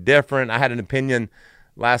going to be different. I had an opinion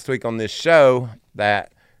last week on this show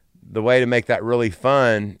that the way to make that really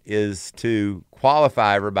fun is to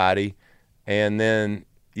qualify everybody, and then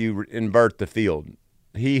you invert the field.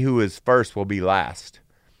 He who is first will be last.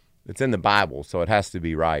 It's in the Bible, so it has to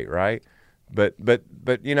be right? But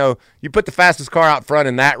you put the fastest car out front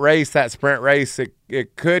in that race, that sprint race,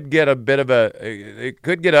 it could get it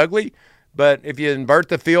could get ugly. But if you invert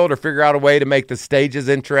the field or figure out a way to make the stages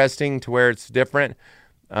interesting to where it's different,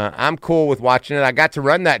 I'm cool with watching it. I got to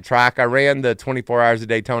run that track. I ran the 24 Hours of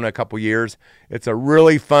Daytona a couple years. It's a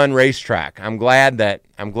really fun racetrack. I'm glad they're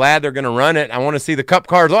going to run it. I want to see the Cup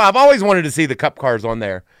cars. I've always wanted to see the Cup cars on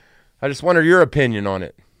there. I just wonder your opinion on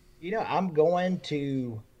it. I'm going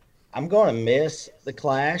to miss the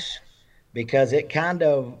Clash because it kind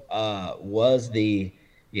of was the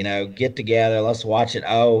get together, let's watch it.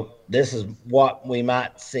 Oh, this is what we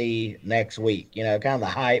might see next week. Kind of the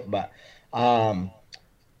hype, but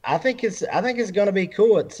I think it's going to be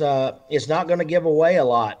cool. It's not going to give away a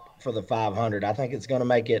lot for the 500. I think it's going to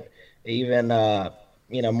make it even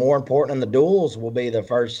more important. And the duels will be the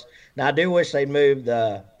first. Now I do wish they'd move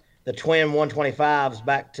the the twin 125s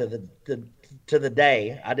back to the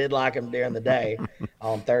day. I did like them during the day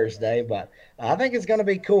on Thursday, but I think it's going to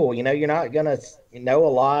be cool. You're not going to know a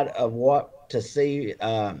lot of what to see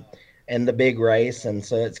in the big race, and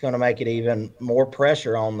so it's going to make it even more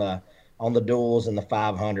pressure on the duels and the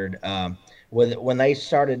 500. When they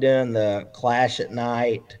started doing the Clash at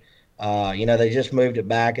night, they just moved it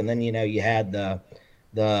back, and then you had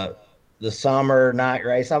the summer night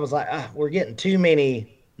race. I was like, we're getting too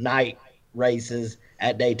many night races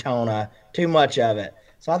at Daytona, too much of it.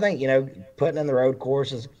 So I think putting in the road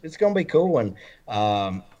courses, it's going to be cool. And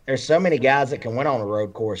there's so many guys that can win on a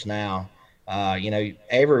road course now.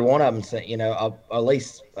 Every one of them, at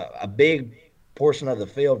least a big portion of the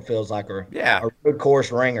field feels like a road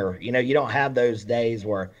course ringer. You don't have those days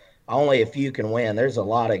where only a few can win. There's a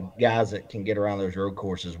lot of guys that can get around those road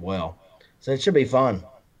courses well. So it should be fun.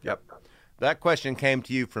 Yep. That question came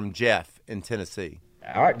to you from Jeff in Tennessee.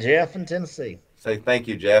 All right, Jeff in Tennessee. Say thank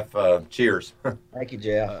you, Jeff. Cheers. Thank you,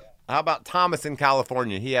 Jeff. How about Thomas in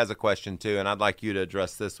California? He has a question too, and I'd like you to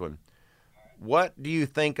address this one. What do you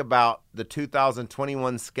think about the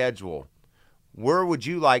 2021 schedule? Where would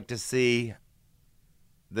you like to see?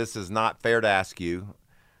 This is not fair to ask you.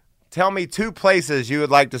 Tell me 2 places you would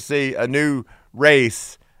like to see a new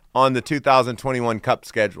race on the 2021 Cup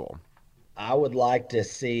schedule. I would like to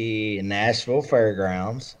see Nashville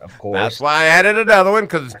Fairgrounds, of course. That's why I added another one,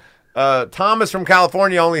 because Thomas from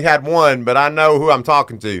California only had one, but I know who I'm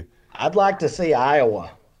talking to. I'd like to see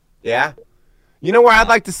Iowa. Yeah? You know where I'd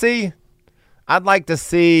like to see? I'd like to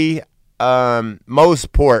see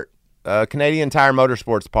Mossport, Canadian Tire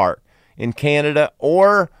Motorsports Park in Canada,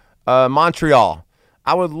 or Montreal.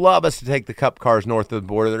 I would love us to take the Cup cars north of the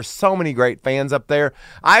border. There's so many great fans up there.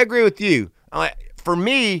 I agree with you. For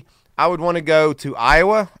me, I would want to go to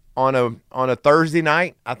Iowa on a Thursday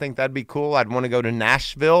night. I think that'd be cool. I'd want to go to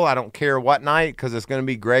Nashville. I don't care what night, because it's going to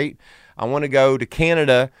be great. I want to go to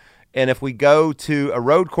Canada, and if we go to a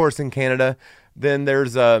road course in Canada, then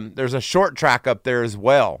there's a short track up there as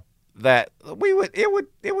well that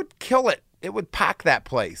it would kill it. It would pack that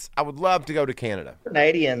place. I would love to go to Canada.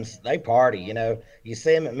 Canadians, they party. You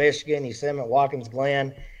see them at Michigan, you see them at Watkins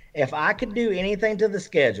Glen. If I could do anything to the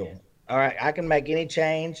schedule, all right, I can make any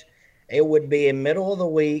change. It would be in middle of the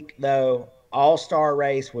week, though. All-Star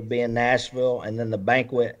race would be in Nashville, and then the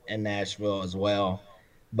banquet in Nashville as well.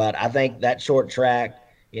 But I think that short track,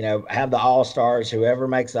 have the All-Stars. Whoever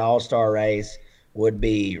makes the All-Star race would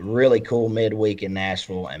be really cool midweek in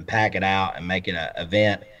Nashville, and pack it out and make it an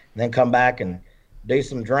event. And then come back and do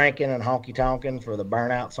some drinking and honky-tonking for the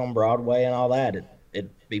burnouts on Broadway and all that. It'd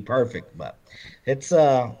be perfect. But it's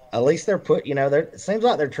at least they're it seems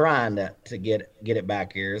like they're trying to get it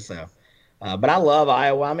back here. So. But I love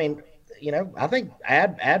Iowa. I mean, I think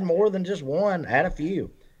add more than just one. Add a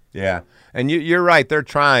few. Yeah, and you're right. They're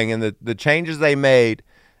trying, and the changes they made,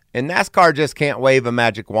 and NASCAR just can't wave a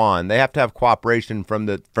magic wand. They have to have cooperation from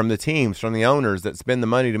the teams, from the owners that spend the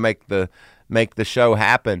money to make the show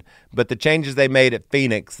happen. But the changes they made at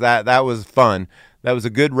Phoenix, that was fun. That was a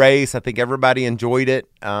good race. I think everybody enjoyed it.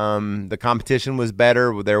 The competition was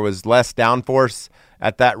better. There was less downforce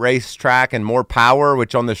at that racetrack and more power,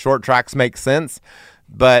 which on the short tracks makes sense.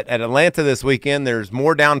 But at Atlanta this weekend, there's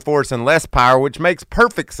more downforce and less power, which makes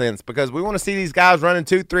perfect sense because we want to see these guys running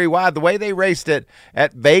 2-3 wide. The way they raced it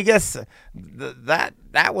at Vegas, that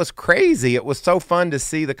was crazy. It was so fun to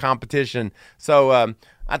see the competition. So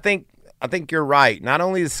I think you're right. Not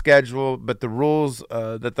only the schedule, but the rules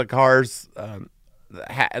that the cars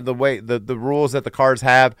the rules that the cars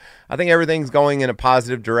have. I think everything's going in a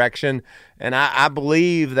positive direction, and I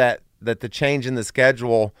believe that the change in the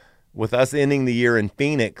schedule with us ending the year in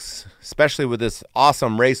Phoenix, especially with this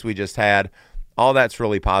awesome race we just had, all that's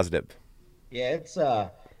really positive. Yeah, it's I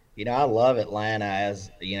love Atlanta,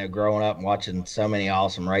 as growing up and watching so many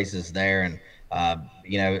awesome races there, and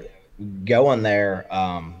going there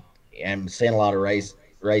and seeing a lot of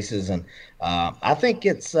races, and I think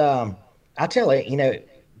it's I tell you,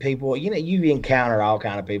 people, you encounter all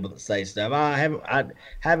kind of people that say stuff. I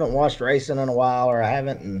haven't watched racing in a while, or I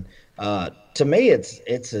haven't. And to me, it's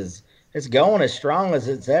going as strong as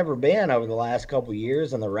it's ever been over the last couple of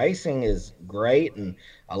years, and the racing is great. And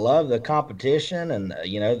I love the competition, and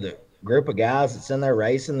the group of guys that's in there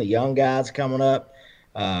racing, the young guys coming up,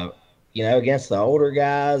 against the older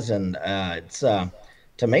guys, and it's.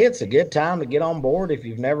 To me, it's a good time to get on board if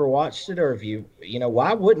you've never watched it, or if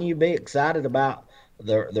why wouldn't you be excited about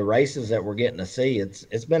the races that we're getting to see?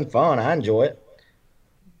 It's been fun. I enjoy it.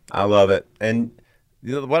 I love it. And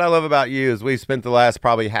what I love about you is we've spent the last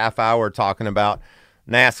probably half hour talking about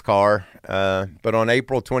NASCAR, but on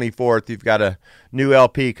April 24th, you've got a new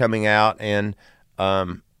LP coming out, and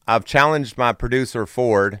I've challenged my producer,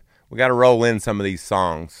 Ford. We got to roll in some of these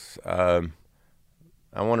songs. I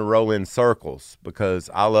want to roll in Circles because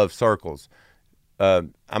I love Circles.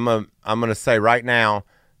 I'm gonna say right now,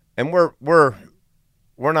 and we're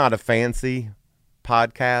not a fancy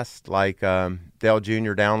podcast like Dale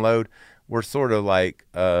Jr. Download. We're sort of like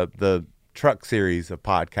the Truck series of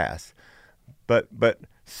podcasts. But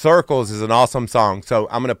Circles is an awesome song. So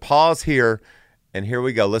I'm going to pause here, and here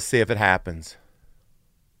we go. Let's see if it happens.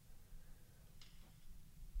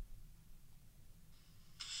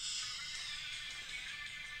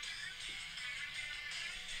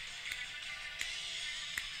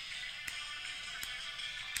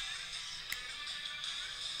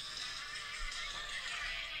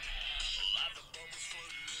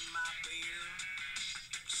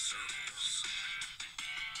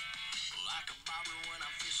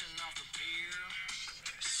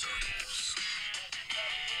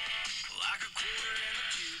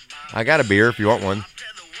 I got a beer if you want one.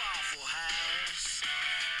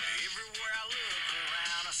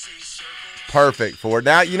 Perfect, Ford.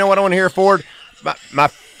 Now, you know what I want to hear, Ford? My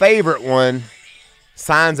favorite one,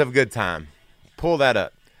 Signs of a Good Time. Pull that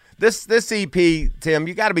up. This EP, Tim,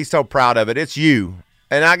 you got to be so proud of it. It's you.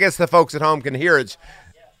 And I guess the folks at home can hear it.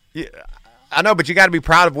 I know, but you got to be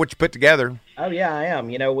proud of what you put together. Oh, yeah, I am.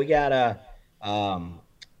 You know, we got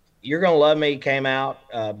You're Gonna Love Me came out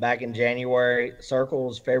back in January.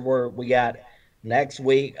 Circles, February. We got next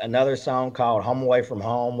week another song called Home Away from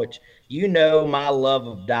Home, which you know my love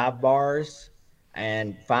of dive bars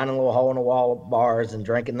and finding a little hole in the wall bars and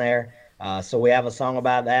drinking there. So we have a song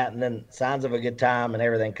about that, and then Signs of a Good Time and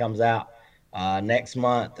everything comes out next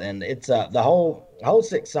month. And it's the whole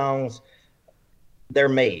 6 songs. They're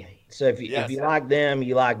me. So if you like them,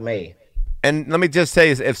 you like me. And let me just say,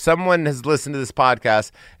 if someone has listened to this podcast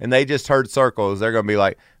and they just heard Circles, they're going to be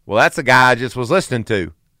like, well, that's a guy I just was listening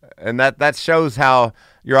to. And that shows how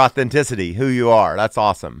your authenticity, who you are. That's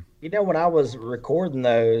awesome. You know, when I was recording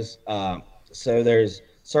those, so there's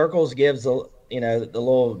Circles gives the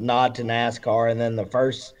little nod to NASCAR, and then the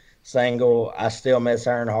first single, I Still Miss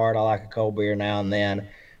Earnhardt, I Like a Cold Beer Now and Then.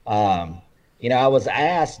 I was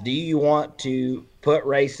asked, do you want to put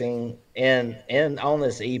racing in on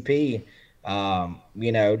this EP? Do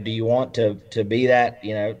you want to be that,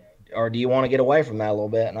 or do you want to get away from that a little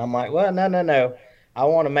bit? And I'm like, well, no. I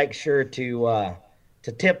want to make sure to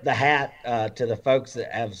tip the hat to the folks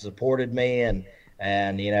that have supported me and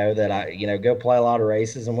that I go play a lot of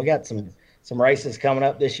races, and we got some races coming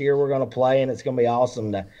up this year we're going to play, and it's going to be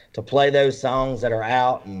awesome to play those songs that are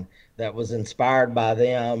out and that was inspired by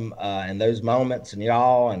them and those moments and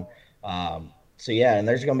y'all, and and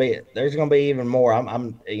there's going to be even more. I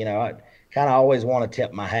kind of always want to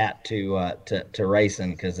tip my hat to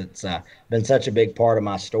racing because it's been such a big part of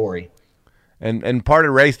my story. And part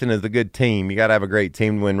of racing is a good team. You got to have a great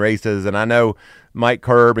team to win races. And I know Mike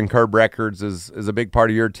Curb and Curb Records is a big part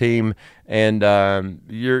of your team. And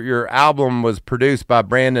your album was produced by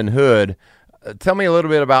Brandon Hood. Tell me a little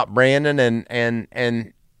bit about Brandon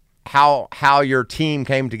and how your team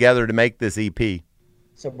came together to make this EP.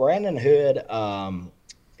 So Brandon Hood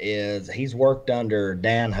he's worked under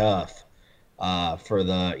Dan Huff for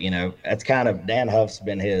that's kind of Dan Huff's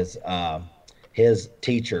been his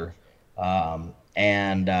teacher.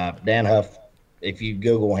 Dan Huff, if you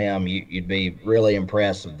Google him, you'd be really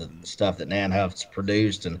impressed with the stuff that Dan Huff's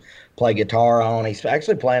produced and play guitar on. He's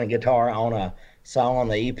actually playing a guitar on a song on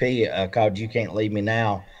the EP called You Can't Leave Me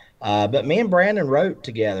Now. But me and Brandon wrote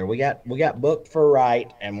together. We got booked for a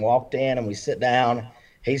write and walked in and we sit down.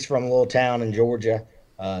 He's from a little town in Georgia,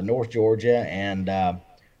 North Georgia. And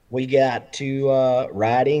we got to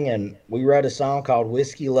writing and we wrote a song called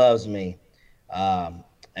Whiskey Loves Me.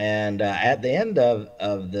 And at the end of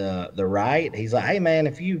the write, he's like, hey man,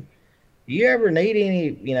 if you ever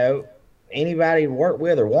need anybody to work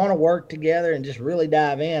with or want to work together and just really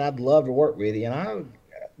dive in, I'd love to work with you. And I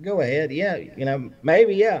go ahead. Yeah.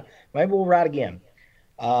 Maybe we'll write again.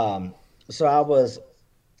 So I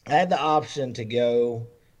had the option to go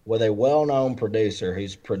with a well-known producer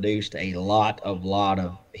who's produced a lot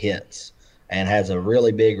of hits and has a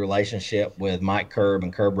really big relationship with Mike Curb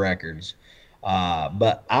and Curb Records.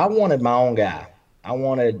 But I wanted my own guy.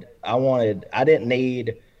 I didn't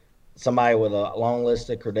need somebody with a long list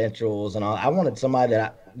of credentials and all. I wanted somebody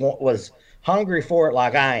that was hungry for it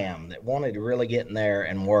like I am, that wanted to really get in there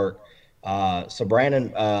and work. So Brandon,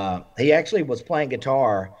 he actually was playing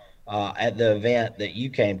guitar at the event that you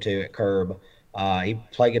came to at Curb. He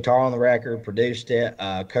played guitar on the record, produced it,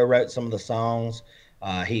 co-wrote some of the songs.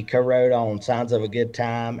 He co-wrote on Signs of a Good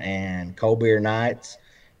Time and Cold Beer Nights.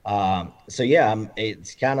 So yeah,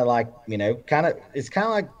 it's kind of like, it's kind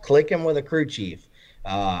of like clicking with a crew chief.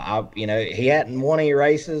 He hadn't won any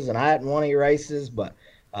races and I hadn't won any races, but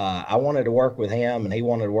I wanted to work with him and he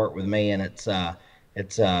wanted to work with me, and it's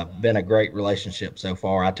been a great relationship so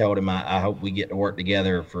far. I told him I hope we get to work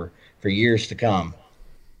together for years to come.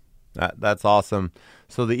 That's awesome.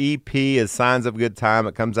 So the EP is Signs of Good Time.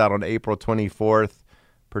 It comes out on April 24th,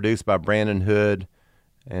 produced by Brandon Hood,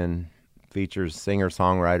 and features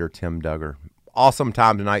singer-songwriter Tim Duggar. Awesome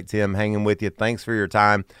time tonight, Tim, hanging with you. Thanks for your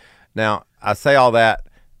time. Now, I say all that.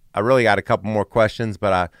 I really got a couple more questions,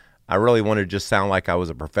 but I really wanted to just sound like I was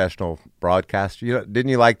a professional broadcaster. Didn't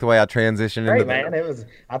you like the way I transitioned? Great, man.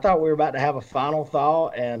 I thought we were about to have a final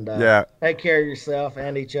thought and take care of yourself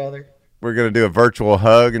and each other. We're going to do a virtual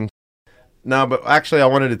hug. No, but actually I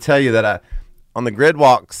wanted to tell you that on the grid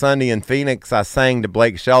walk Sunday in Phoenix, I sang to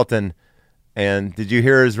Blake Shelton. And did you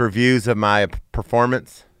hear his reviews of my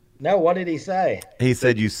performance? No, what did he say? He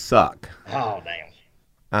said, "You suck." Oh, damn.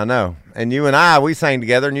 I know. And you and we sang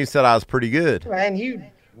together, and you said I was pretty good.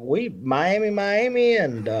 Man, Miami,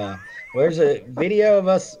 and there's a video of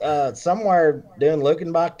us somewhere doing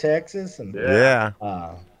Luckenbach, Texas. And yeah.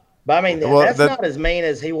 But I mean, that's not as mean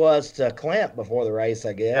as he was to Clint before the race,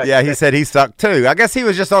 I guess. Yeah, he said he sucked too. I guess he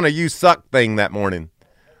was just on a "you suck" thing that morning.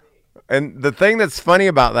 And the thing that's funny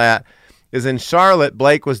about that is in Charlotte,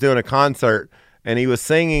 Blake was doing a concert, and he was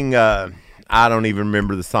singing, I don't even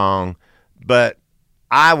remember the song, but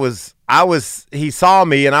he saw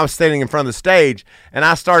me, and I was standing in front of the stage, and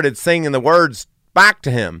I started singing the words back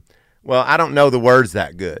to him. Well, I don't know the words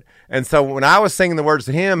that good. And so when I was singing the words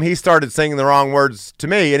to him, he started singing the wrong words to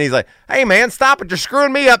me, and he's like, "Hey, man, stop it. You're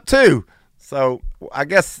screwing me up too." So I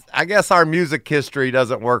guess our music history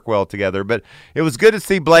doesn't work well together, but it was good to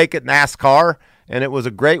see Blake at NASCAR. And it was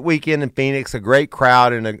a great weekend in Phoenix, a great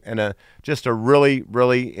crowd, and just a really,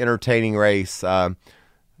 really entertaining race. So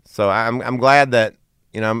I'm glad that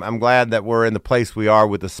I'm glad that we're in the place we are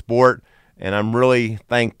with the sport, and I'm really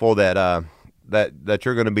thankful that that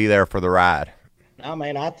you're going to be there for the ride. I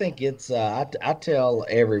mean, I think it's I tell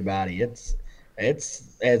everybody it's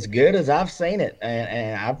as good as I've seen it,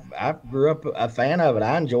 and I grew up a fan of it.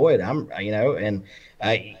 I enjoy it.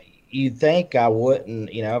 You think I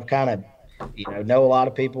wouldn't? I've kind of know a lot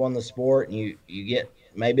of people in the sport, and you get,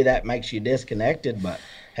 maybe that makes you disconnected, but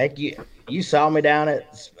heck, you saw me down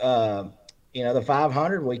at the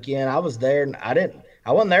 500 weekend. I was there, and I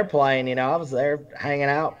wasn't there playing, I was there hanging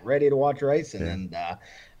out, ready to watch racing. Yeah.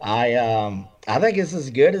 And I think it's as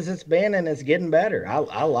good as it's been, and it's getting better.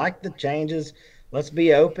 I like the changes. Let's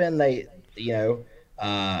be open.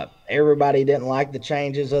 Everybody didn't like the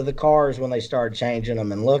changes of the cars when they started changing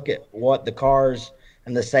them, and look at what the cars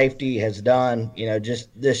and the safety has done, just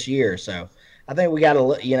this year. So I think we got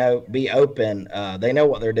to, be open. They know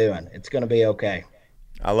what they're doing. It's going to be okay.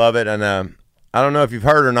 I love it. And I don't know if you've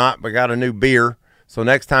heard or not, but we got a new beer. So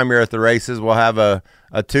next time you're at the races, we'll have a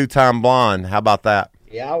 2-time blonde. How about that?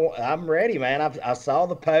 Yeah, I'm ready, man. I saw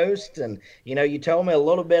the post, and, you told me a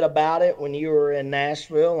little bit about it when you were in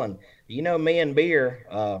Nashville, and, me and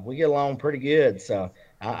beer, we get along pretty good. So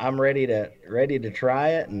I'm ready to try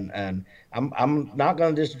it, and I'm not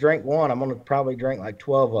going to just drink one. I'm going to probably drink like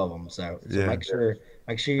 12 of them. So yeah. Make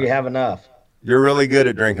sure you have enough. You're really good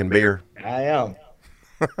at drinking beer. I am.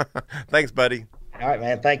 Thanks, buddy. All right,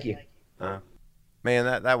 man. Thank you.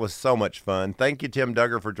 Man, that was so much fun. Thank you, Tim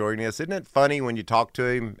Duggar, for joining us. Isn't it funny when you talk to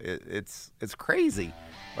him? It's crazy.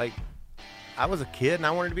 Like, I was a kid and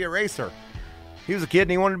I wanted to be a racer. He was a kid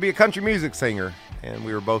and he wanted to be a country music singer. And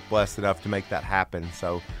we were both blessed enough to make that happen.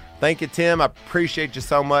 So thank you, Tim. I appreciate you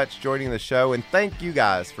so much joining the show. And thank you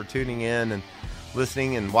guys for tuning in and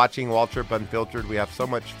listening and watching Waltrip Unfiltered. We have so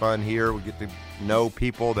much fun here. We get to know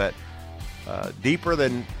people that deeper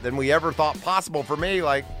than we ever thought possible. For me,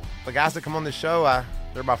 like the guys that come on the show,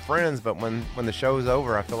 they're my friends. But when the show's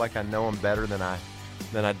over, I feel like I know them better than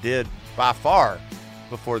I did by far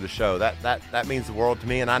before the show. That means the world to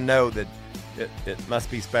me. And I know that it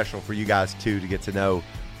must be special for you guys too to get to know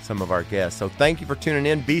some of our guests. So thank you for tuning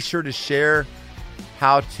in. Be sure to share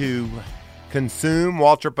how to consume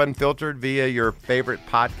Waltrip Unfiltered via your favorite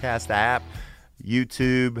podcast app,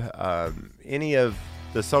 YouTube, any of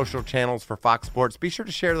the social channels for Fox Sports. Be sure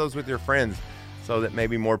to share those with your friends so that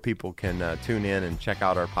maybe more people can tune in and check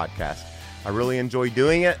out our podcast. I really enjoy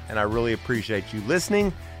doing it, and I really appreciate you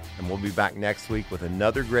listening. And we'll be back next week with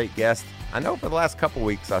another great guest. I know for the last couple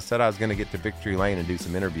weeks I said I was going to get to Victory Lane and do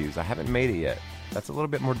some interviews. I haven't made it yet. That's a little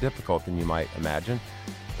bit more difficult than you might imagine,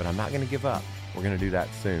 but I'm not going to give up. We're going to do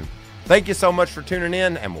that soon. Thank you so much for tuning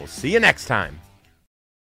in, and we'll see you next time.